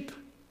sheep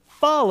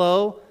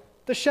follow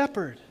the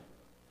shepherd.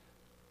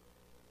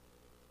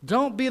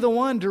 Don't be the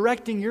one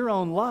directing your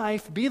own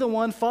life. Be the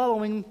one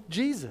following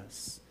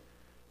Jesus.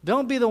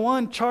 Don't be the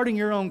one charting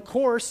your own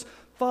course.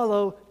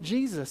 Follow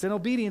Jesus in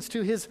obedience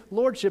to His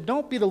lordship.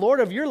 Don't be the Lord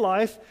of your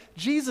life.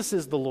 Jesus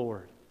is the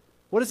Lord.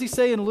 What does He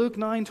say in Luke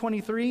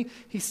 9:23?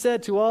 He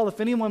said to all, if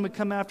anyone would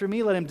come after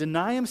me, let him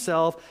deny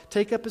himself,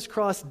 take up his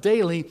cross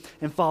daily,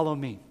 and follow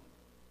me.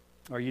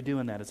 Are you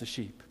doing that as a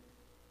sheep?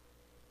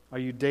 Are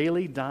you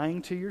daily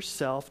dying to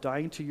yourself,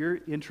 dying to your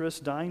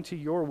interests, dying to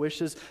your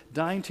wishes,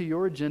 dying to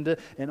your agenda,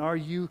 and are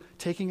you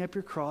taking up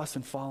your cross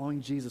and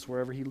following Jesus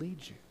wherever He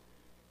leads you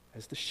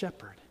as the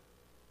shepherd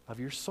of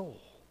your soul,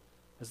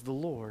 as the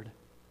Lord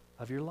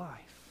of your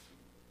life?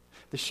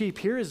 The sheep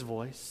hear his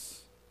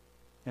voice,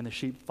 and the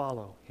sheep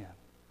follow him.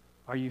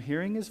 Are you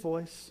hearing his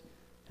voice,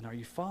 and are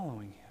you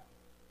following him?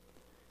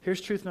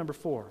 Here's truth number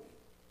 4.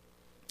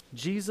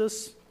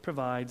 Jesus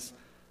provides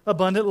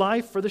abundant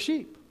life for the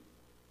sheep.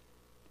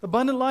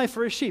 Abundant life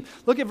for his sheep.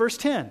 Look at verse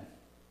 10.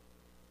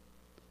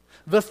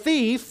 The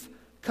thief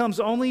comes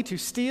only to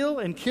steal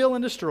and kill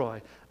and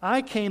destroy.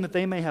 I came that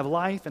they may have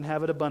life and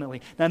have it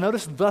abundantly. Now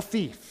notice the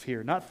thief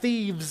here, not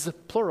thieves,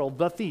 plural,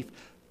 the thief.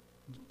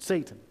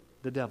 Satan,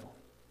 the devil.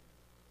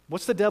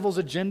 What's the devil's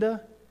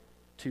agenda?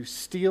 To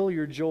steal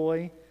your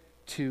joy,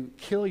 to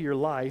kill your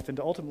life, and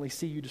to ultimately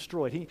see you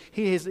destroyed.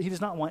 He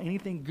does not want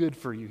anything good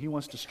for you. He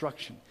wants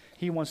destruction.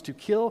 He wants to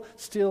kill,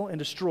 steal, and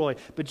destroy.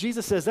 But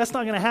Jesus says, that's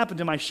not going to happen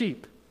to my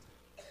sheep.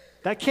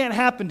 That can't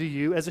happen to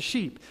you as a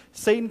sheep.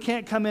 Satan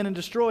can't come in and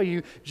destroy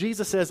you.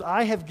 Jesus says,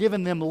 I have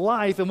given them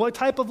life. And what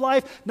type of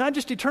life? Not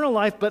just eternal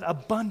life, but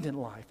abundant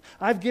life.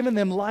 I've given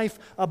them life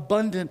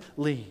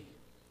abundantly.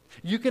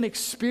 You can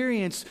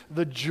experience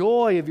the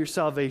joy of your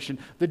salvation,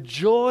 the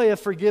joy of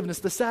forgiveness,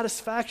 the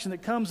satisfaction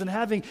that comes in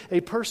having a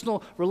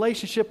personal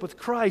relationship with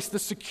Christ, the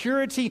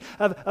security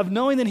of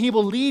knowing that He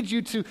will lead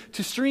you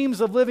to streams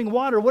of living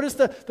water. What does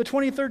the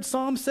 23rd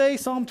Psalm say?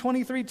 Psalm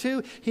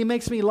 23:2. He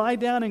makes me lie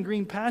down in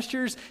green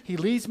pastures. He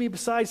leads me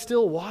beside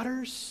still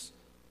waters.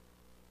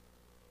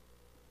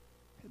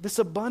 This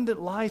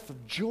abundant life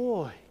of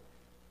joy.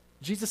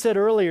 Jesus said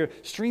earlier,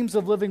 streams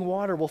of living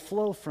water will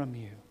flow from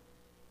you.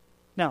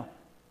 Now,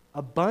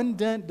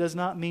 abundant does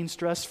not mean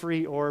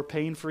stress-free or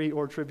pain-free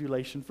or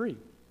tribulation-free.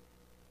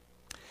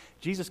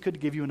 Jesus could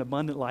give you an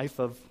abundant life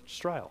of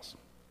trials.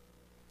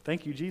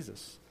 Thank you,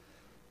 Jesus.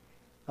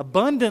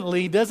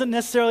 Abundantly doesn't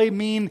necessarily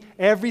mean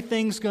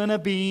everything's going to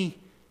be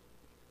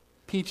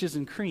peaches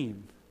and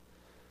cream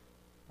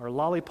or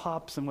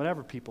lollipops and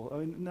whatever people.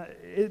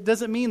 It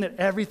doesn't mean that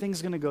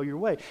everything's going to go your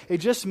way. It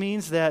just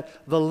means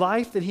that the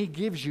life that He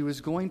gives you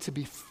is going to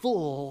be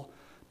full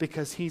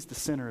because He's the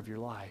center of your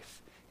life.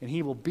 And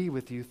He will be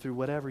with you through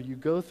whatever you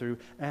go through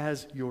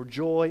as your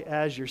joy,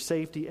 as your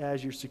safety,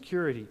 as your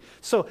security.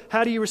 So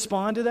how do you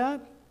respond to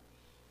that?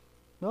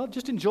 Well,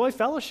 just enjoy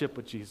fellowship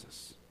with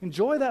Jesus.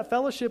 Enjoy that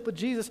fellowship with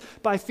Jesus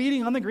by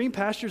feeding on the green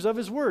pastures of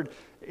His Word.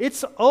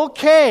 It's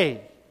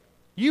okay.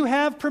 You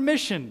have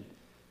permission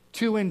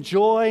to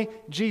enjoy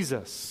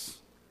Jesus.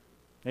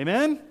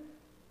 Amen?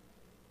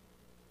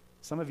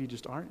 Some of you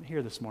just aren't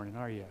here this morning,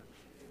 are you?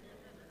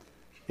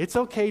 It's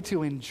okay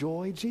to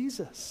enjoy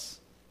Jesus.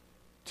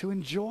 To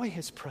enjoy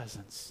His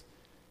presence,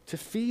 to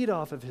feed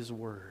off of His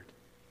Word,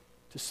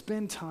 to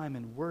spend time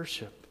in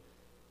worship.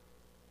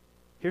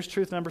 Here's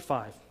truth number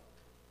 5.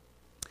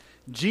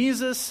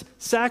 Jesus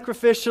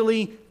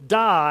sacrificially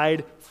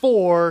died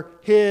for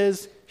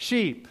His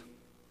sheep.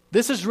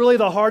 This is really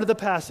the heart of the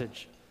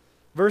passage.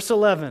 Verse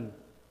 11.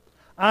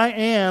 I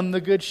am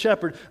the good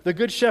shepherd. The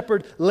good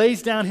shepherd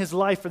lays down his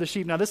life for the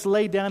sheep. Now, this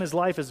lay down his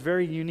life is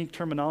very unique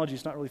terminology.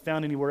 It's not really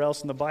found anywhere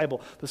else in the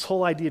Bible. This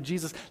whole idea of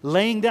Jesus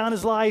laying down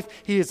his life,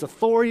 He has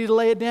authority to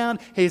lay it down,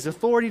 He has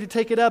authority to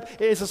take it up.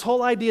 It's this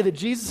whole idea that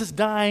Jesus is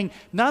dying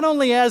not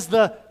only as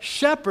the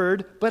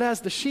shepherd, but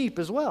as the sheep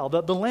as well,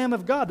 the Lamb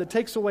of God that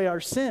takes away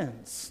our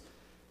sins.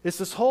 It's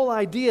this whole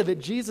idea that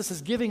Jesus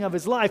is giving of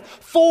His life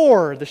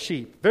for the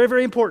sheep. Very,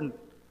 very important.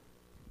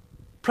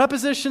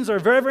 Prepositions are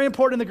very, very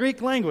important in the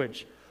Greek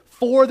language.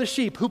 For the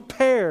sheep.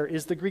 Huper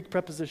is the Greek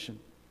preposition.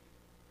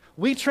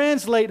 We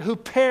translate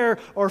huper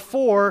or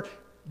for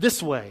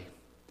this way.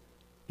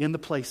 In the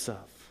place of.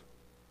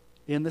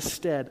 In the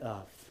stead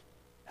of.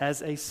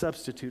 As a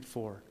substitute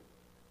for.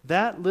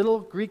 That little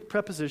Greek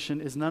preposition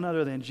is none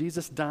other than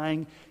Jesus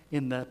dying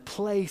in the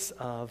place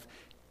of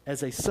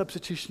as a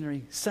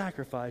substitutionary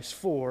sacrifice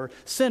for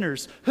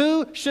sinners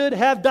who should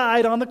have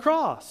died on the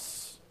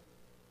cross.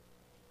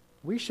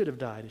 We should have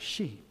died as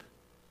sheep.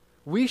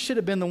 We should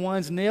have been the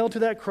ones nailed to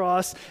that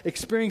cross,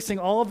 experiencing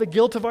all of the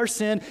guilt of our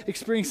sin,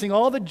 experiencing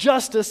all the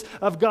justice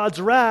of God's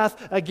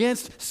wrath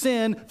against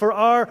sin for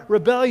our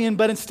rebellion.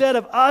 But instead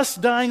of us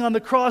dying on the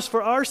cross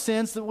for our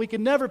sins that we could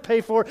never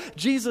pay for,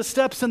 Jesus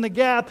steps in the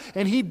gap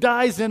and He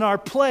dies in our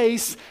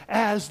place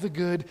as the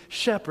good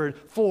shepherd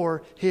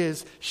for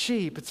His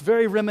sheep. It's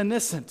very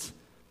reminiscent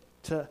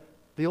to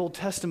the Old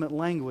Testament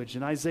language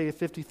in Isaiah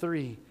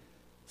 53,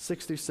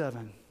 6 through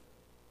 7.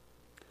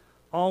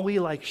 All we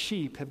like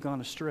sheep have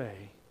gone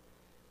astray.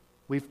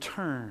 We've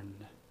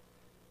turned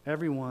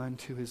everyone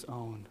to his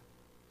own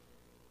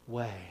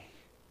way.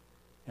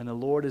 And the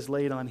Lord has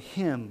laid on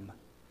Him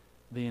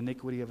the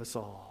iniquity of us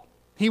all.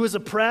 He was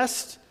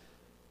oppressed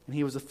and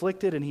He was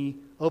afflicted and He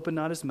opened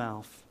not His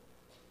mouth.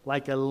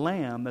 Like a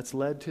lamb that's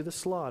led to the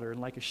slaughter and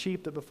like a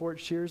sheep that before it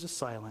shears is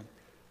silent,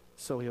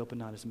 so He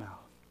opened not His mouth.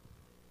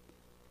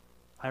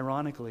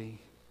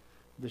 Ironically,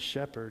 the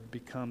shepherd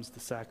becomes the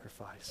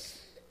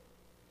sacrifice,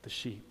 the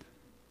sheep.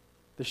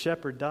 The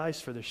shepherd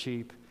dies for the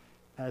sheep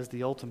as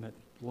the ultimate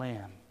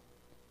lamb.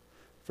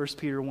 1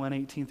 Peter 1,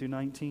 18 through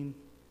 19.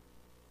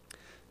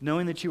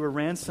 Knowing that you were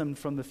ransomed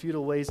from the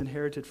futile ways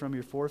inherited from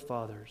your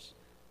forefathers,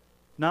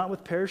 not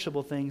with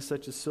perishable things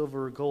such as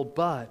silver or gold,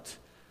 but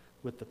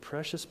with the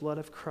precious blood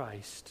of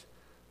Christ,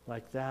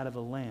 like that of a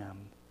lamb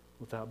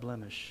without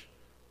blemish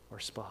or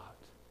spot.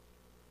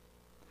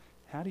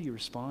 How do you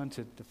respond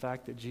to the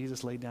fact that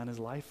Jesus laid down his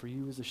life for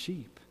you as a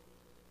sheep?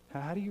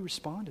 How do you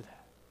respond to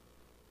that?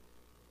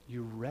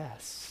 You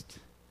rest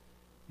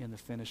in the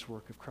finished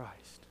work of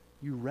Christ.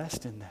 You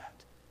rest in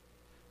that.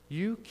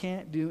 You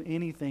can't do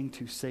anything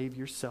to save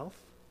yourself.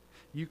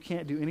 You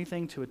can't do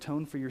anything to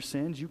atone for your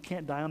sins. You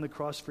can't die on the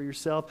cross for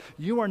yourself.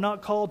 You are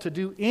not called to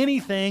do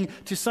anything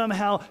to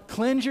somehow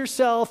cleanse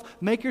yourself,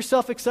 make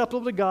yourself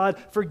acceptable to God,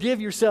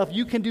 forgive yourself.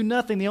 You can do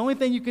nothing. The only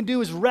thing you can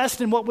do is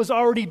rest in what was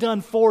already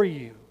done for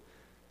you,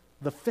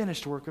 the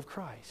finished work of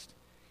Christ.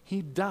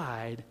 He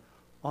died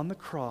on the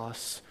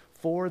cross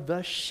for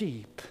the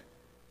sheep,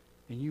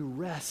 and you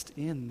rest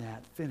in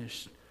that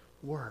finished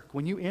work.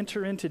 When you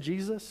enter into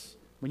Jesus,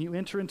 when you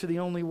enter into the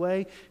only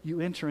way,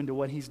 you enter into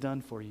what he's done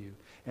for you.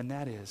 And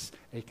that is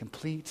a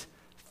complete,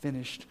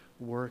 finished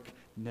work,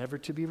 never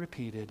to be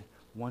repeated,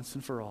 once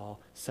and for all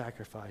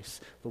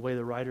sacrifice, the way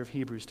the writer of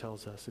Hebrews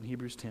tells us in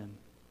Hebrews 10.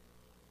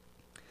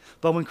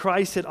 But when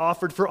Christ had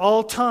offered for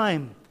all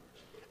time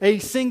a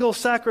single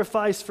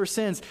sacrifice for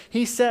sins,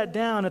 he sat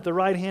down at the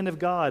right hand of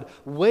God,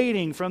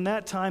 waiting from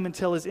that time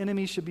until his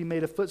enemies should be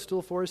made a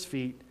footstool for his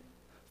feet.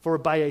 For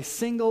by a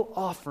single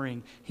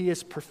offering, he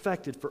has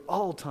perfected for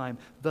all time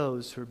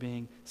those who are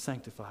being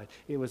sanctified.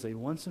 It was a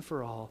once and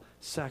for all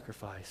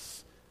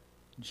sacrifice.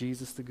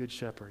 Jesus, the Good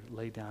Shepherd,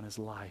 laid down his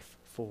life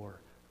for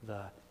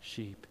the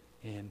sheep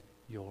in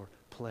your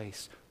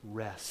place.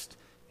 Rest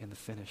in the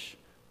finished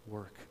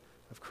work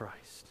of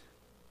Christ.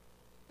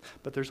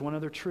 But there's one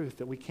other truth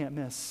that we can't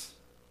miss,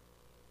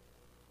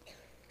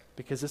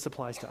 because this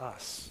applies to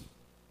us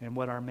and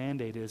what our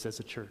mandate is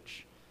as a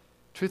church.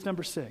 Truth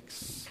number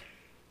 6.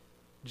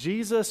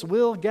 Jesus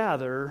will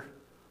gather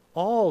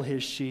all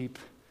his sheep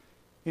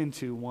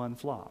into one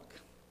flock.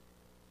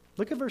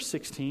 Look at verse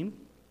 16.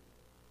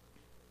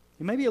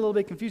 It may be a little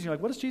bit confusing. Like,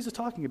 what is Jesus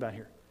talking about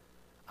here?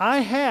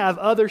 I have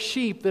other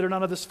sheep that are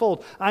not of this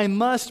fold. I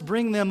must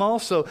bring them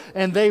also,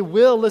 and they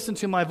will listen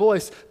to my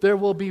voice. There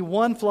will be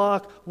one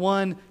flock,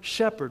 one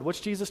shepherd.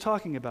 What's Jesus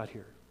talking about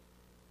here?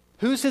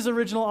 Who's his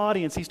original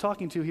audience he's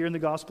talking to here in the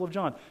Gospel of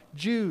John?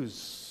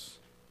 Jews.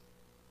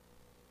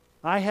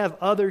 I have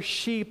other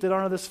sheep that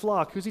aren't of this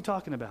flock. Who's he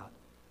talking about?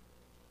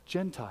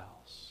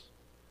 Gentiles.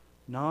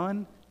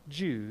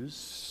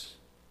 Non-Jews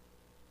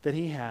that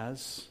he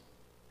has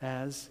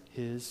as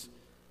his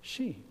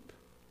sheep.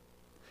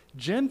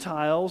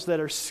 Gentiles that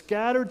are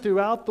scattered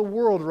throughout the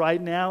world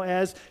right now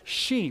as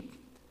sheep.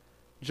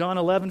 John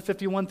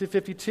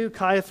 11:51-52,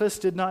 Caiaphas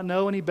did not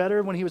know any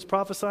better when he was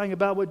prophesying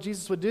about what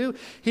Jesus would do.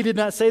 He did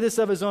not say this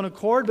of his own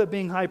accord, but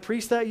being high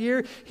priest that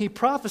year, he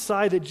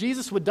prophesied that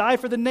Jesus would die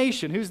for the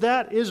nation. Who's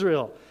that?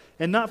 Israel.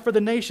 And not for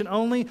the nation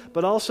only,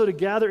 but also to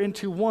gather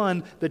into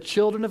one the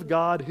children of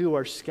God who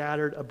are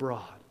scattered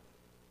abroad.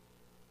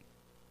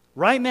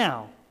 Right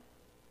now,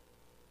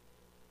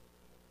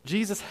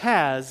 Jesus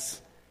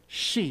has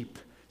sheep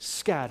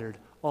scattered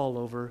all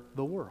over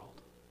the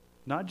world.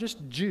 Not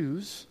just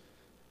Jews,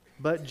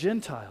 but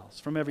Gentiles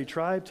from every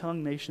tribe,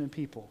 tongue, nation, and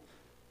people.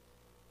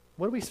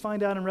 What do we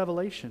find out in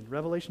Revelation?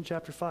 Revelation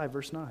chapter 5,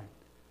 verse 9.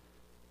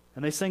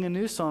 And they sang a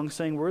new song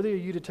saying, "Worthy are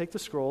you to take the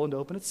scroll and to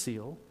open its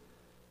seal.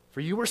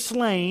 For you were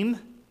slain,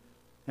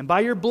 and by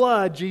your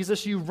blood,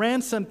 Jesus, you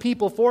ransomed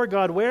people for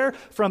God." Where?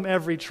 From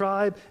every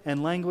tribe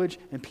and language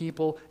and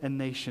people and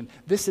nation.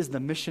 This is the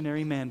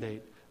missionary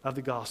mandate of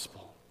the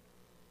gospel.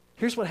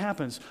 Here's what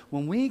happens.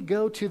 When we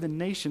go to the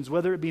nations,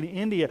 whether it be to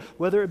India,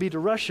 whether it be to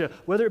Russia,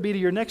 whether it be to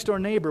your next door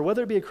neighbor,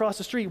 whether it be across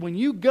the street, when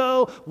you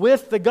go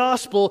with the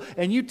gospel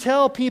and you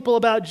tell people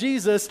about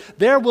Jesus,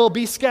 there will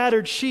be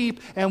scattered sheep.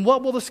 And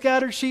what will the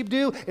scattered sheep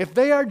do? If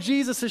they are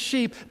Jesus'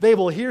 sheep, they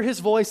will hear his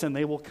voice and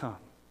they will come.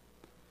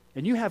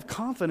 And you have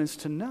confidence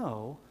to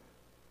know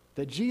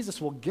that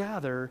Jesus will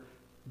gather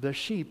the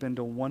sheep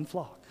into one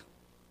flock.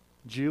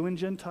 Jew and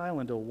Gentile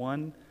into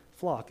one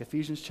flock.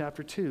 Ephesians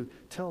chapter 2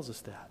 tells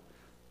us that.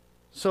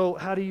 So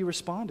how do you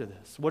respond to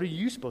this? What are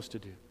you supposed to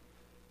do?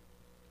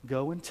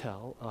 Go and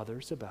tell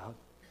others about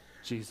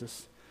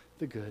Jesus,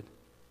 the Good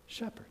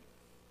Shepherd.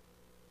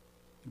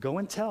 Go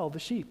and tell the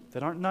sheep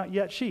that aren't not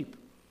yet sheep.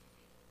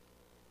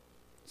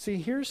 See,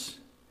 here's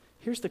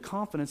the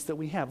confidence that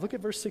we have. Look at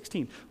verse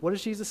 16. What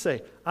does Jesus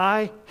say?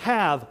 I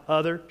have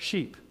other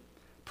sheep.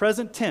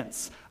 Present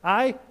tense.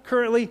 I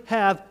currently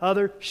have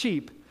other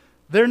sheep.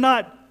 They're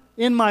not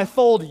in my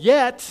fold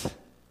yet.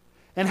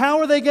 And how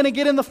are they going to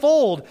get in the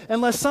fold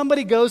unless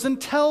somebody goes and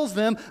tells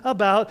them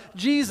about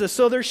Jesus?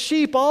 So there's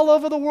sheep all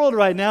over the world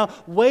right now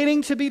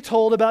waiting to be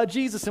told about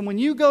Jesus. And when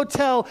you go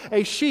tell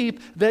a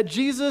sheep that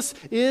Jesus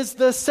is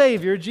the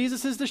Savior,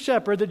 Jesus is the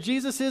shepherd, that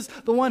Jesus is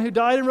the one who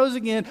died and rose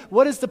again,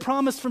 what does the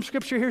promise from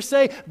Scripture here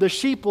say? The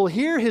sheep will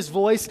hear his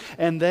voice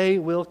and they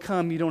will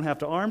come. You don't have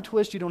to arm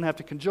twist. You don't have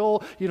to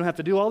cajole. You don't have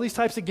to do all these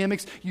types of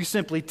gimmicks. You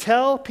simply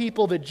tell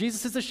people that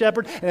Jesus is the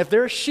shepherd, and if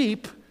they're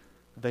sheep,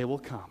 they will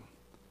come.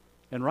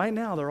 And right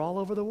now, they're all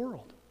over the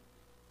world.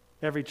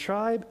 Every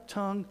tribe,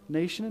 tongue,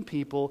 nation, and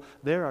people,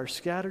 there are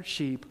scattered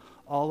sheep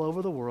all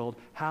over the world.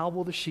 How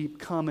will the sheep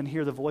come and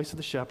hear the voice of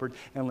the shepherd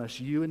unless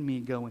you and me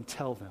go and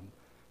tell them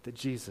that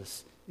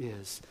Jesus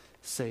is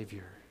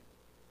Savior?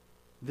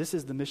 This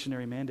is the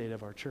missionary mandate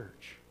of our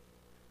church.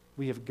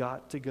 We have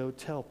got to go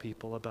tell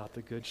people about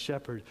the Good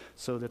Shepherd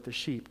so that the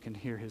sheep can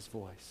hear his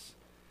voice.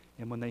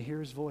 And when they hear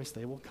his voice,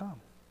 they will come.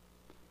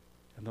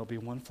 And there'll be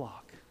one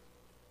flock.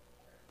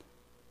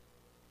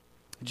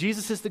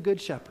 Jesus is the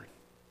Good Shepherd.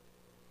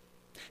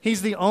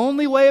 He's the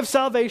only way of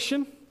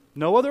salvation,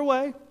 no other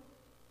way.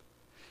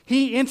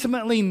 He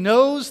intimately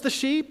knows the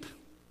sheep.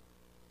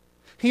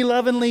 He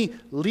lovingly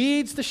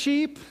leads the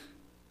sheep.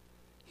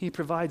 He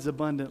provides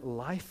abundant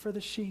life for the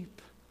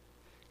sheep.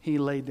 He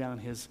laid down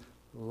his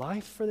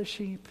life for the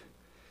sheep.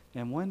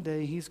 And one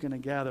day he's going to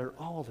gather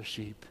all the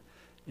sheep,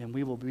 and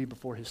we will be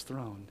before his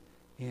throne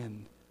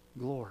in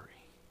glory.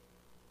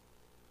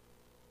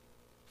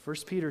 1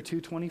 Peter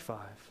 2:25.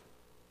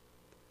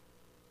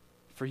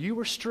 For you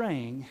were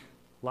straying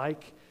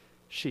like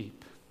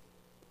sheep,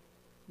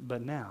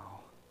 but now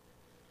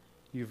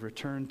you've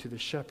returned to the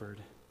shepherd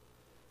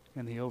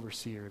and the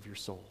overseer of your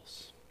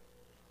souls.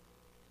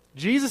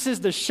 Jesus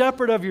is the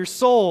shepherd of your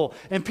soul.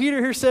 And Peter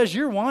here says,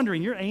 you're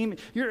wandering, you're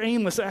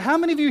aimless. How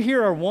many of you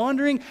here are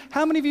wandering?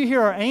 How many of you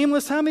here are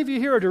aimless? How many of you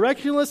here are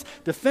directionless,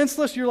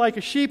 defenseless? You're like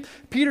a sheep.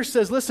 Peter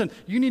says, listen,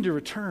 you need to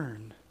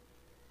return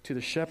to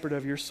the shepherd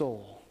of your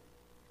soul,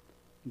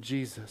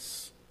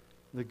 Jesus,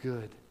 the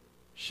good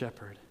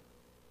shepherd.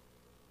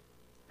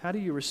 How do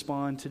you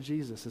respond to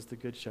Jesus as the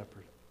good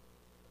shepherd?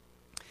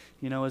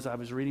 You know, as I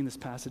was reading this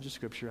passage of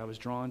Scripture, I was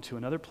drawn to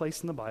another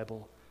place in the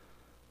Bible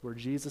where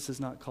Jesus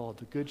is not called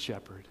the Good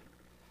Shepherd.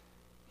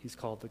 He's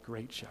called the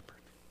Great Shepherd.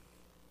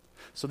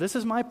 So this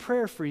is my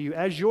prayer for you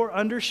as your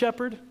under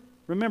shepherd.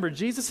 Remember,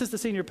 Jesus is the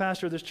senior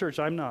pastor of this church.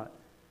 I'm not.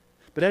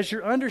 But as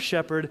your under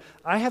shepherd,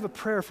 I have a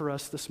prayer for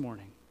us this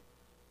morning.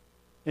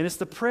 And it's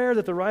the prayer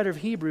that the writer of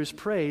Hebrews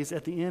prays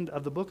at the end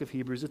of the book of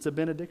Hebrews. It's a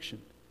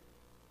benediction.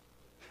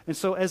 And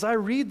so as I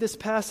read this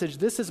passage,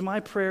 this is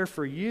my prayer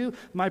for you,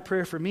 my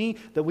prayer for me,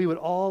 that we would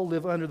all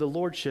live under the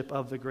lordship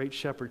of the great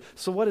shepherd.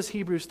 So what does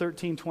Hebrews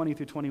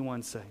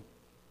 13:20-21 say?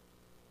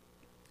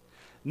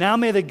 Now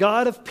may the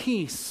God of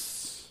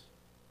peace,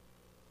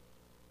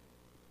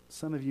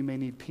 some of you may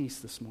need peace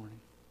this morning,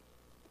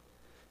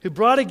 who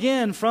brought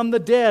again from the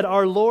dead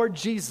our Lord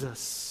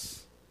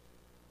Jesus,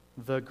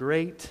 the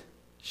great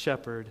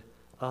shepherd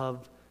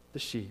of the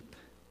sheep,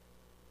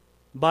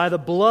 by the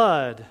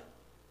blood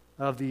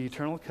of the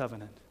eternal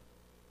covenant.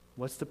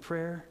 What's the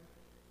prayer?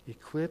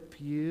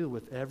 Equip you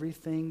with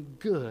everything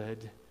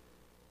good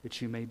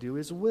that you may do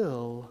his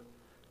will,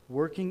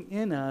 working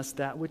in us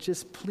that which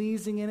is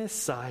pleasing in his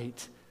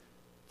sight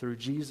through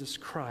Jesus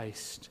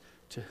Christ,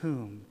 to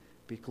whom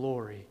be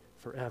glory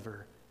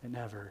forever and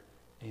ever.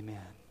 Amen.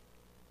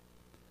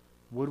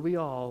 Would we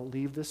all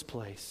leave this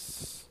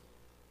place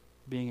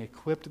being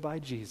equipped by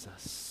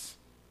Jesus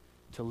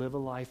to live a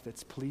life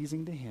that's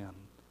pleasing to him,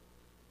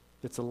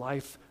 that's a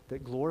life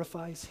that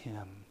glorifies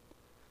him,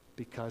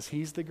 because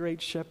he's the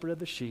great shepherd of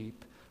the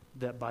sheep,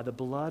 that by the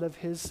blood of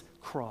his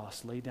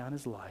cross laid down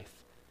his life,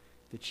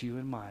 that you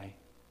and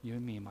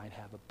me might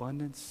have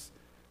abundance,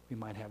 we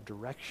might have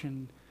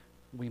direction,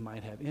 we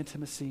might have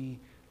intimacy,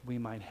 we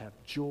might have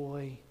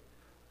joy,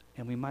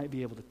 and we might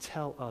be able to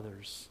tell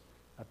others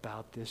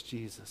about this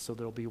Jesus. So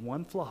there'll be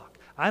one flock.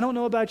 I don't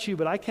know about you,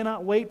 but I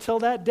cannot wait till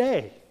that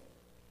day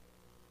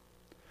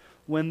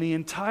when the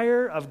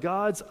entire of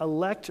God's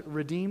elect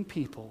redeemed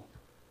people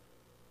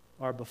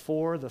are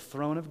before the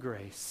throne of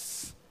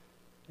grace,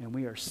 and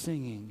we are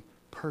singing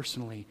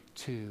personally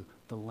to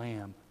the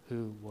Lamb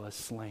who was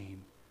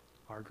slain,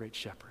 our great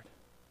shepherd.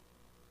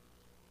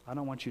 I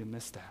don't want you to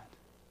miss that.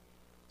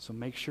 So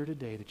make sure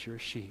today that you're a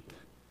sheep.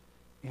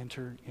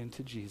 Enter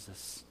into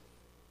Jesus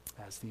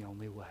as the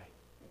only way.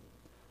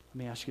 Let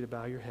me ask you to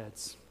bow your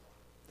heads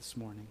this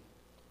morning.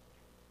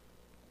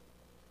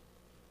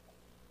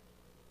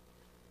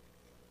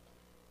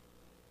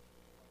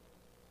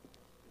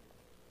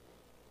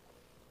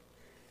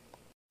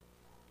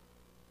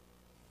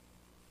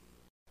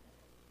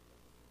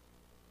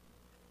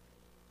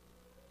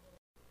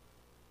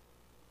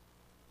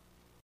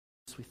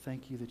 We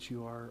thank you that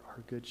you are our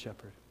good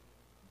shepherd.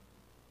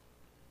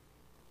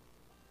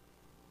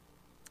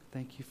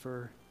 Thank you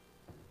for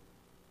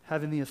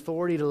having the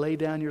authority to lay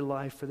down your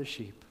life for the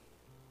sheep.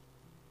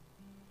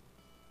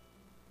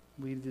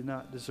 We did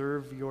not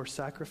deserve your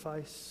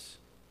sacrifice.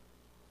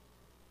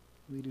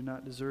 We do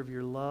not deserve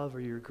your love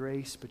or your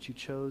grace, but you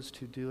chose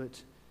to do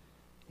it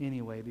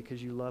anyway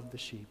because you love the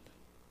sheep.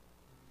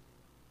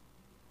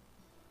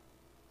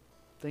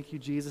 Thank you,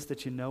 Jesus,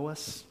 that you know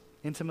us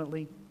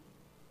intimately.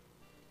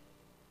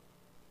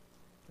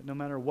 That no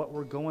matter what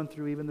we're going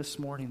through even this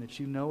morning, that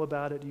you know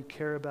about it, you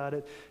care about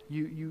it,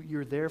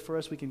 you're there for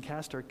us. We can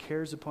cast our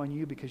cares upon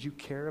you because you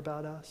care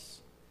about us.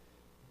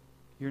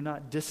 You're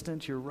not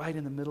distant. You're right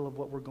in the middle of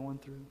what we're going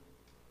through.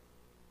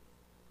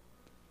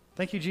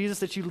 Thank you, Jesus,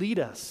 that you lead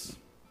us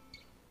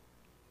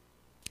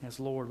as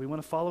Lord. We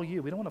want to follow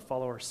you. We don't want to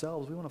follow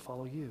ourselves. We want to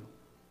follow you.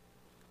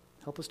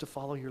 Help us to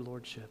follow your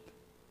lordship.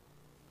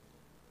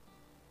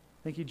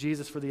 Thank you,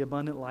 Jesus, for the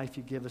abundant life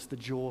you give us, the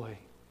joy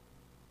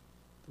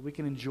that we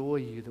can enjoy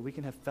you, that we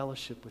can have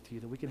fellowship with you,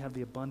 that we can have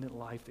the abundant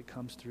life that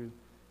comes through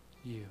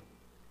you.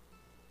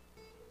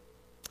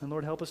 And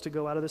Lord, help us to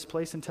go out of this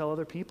place and tell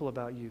other people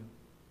about you.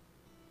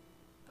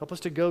 Help us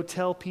to go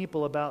tell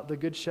people about the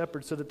Good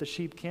Shepherd so that the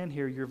sheep can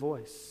hear your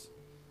voice.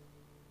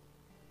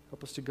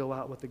 Help us to go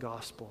out with the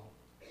gospel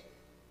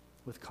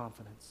with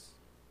confidence.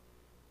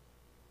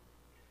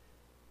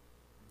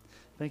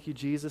 Thank you,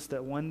 Jesus,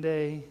 that one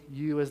day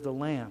you, as the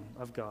Lamb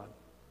of God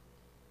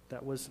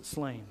that was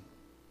slain,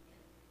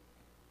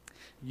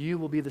 you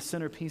will be the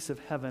centerpiece of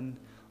heaven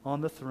on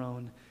the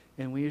throne,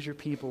 and we as your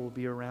people will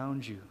be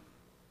around you,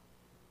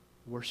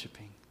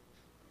 worshiping,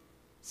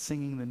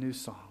 singing the new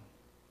song,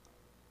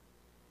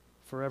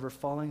 forever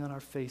falling on our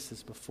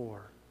faces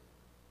before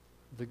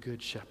the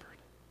Good Shepherd.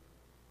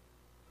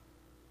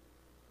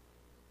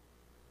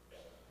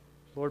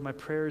 Lord, my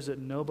prayer is that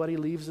nobody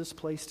leaves this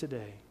place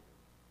today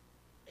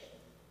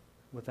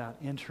without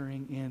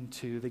entering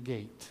into the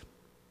gate,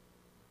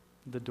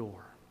 the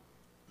door,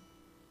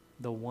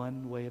 the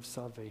one way of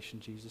salvation,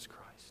 Jesus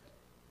Christ.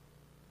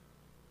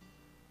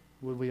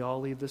 Would we all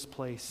leave this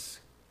place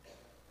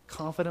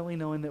confidently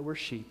knowing that we're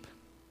sheep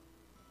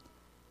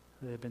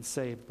that have been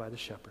saved by the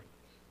shepherd?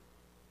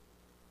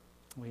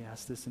 We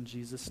ask this in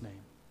Jesus' name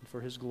and for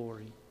his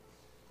glory.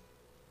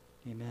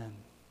 Amen.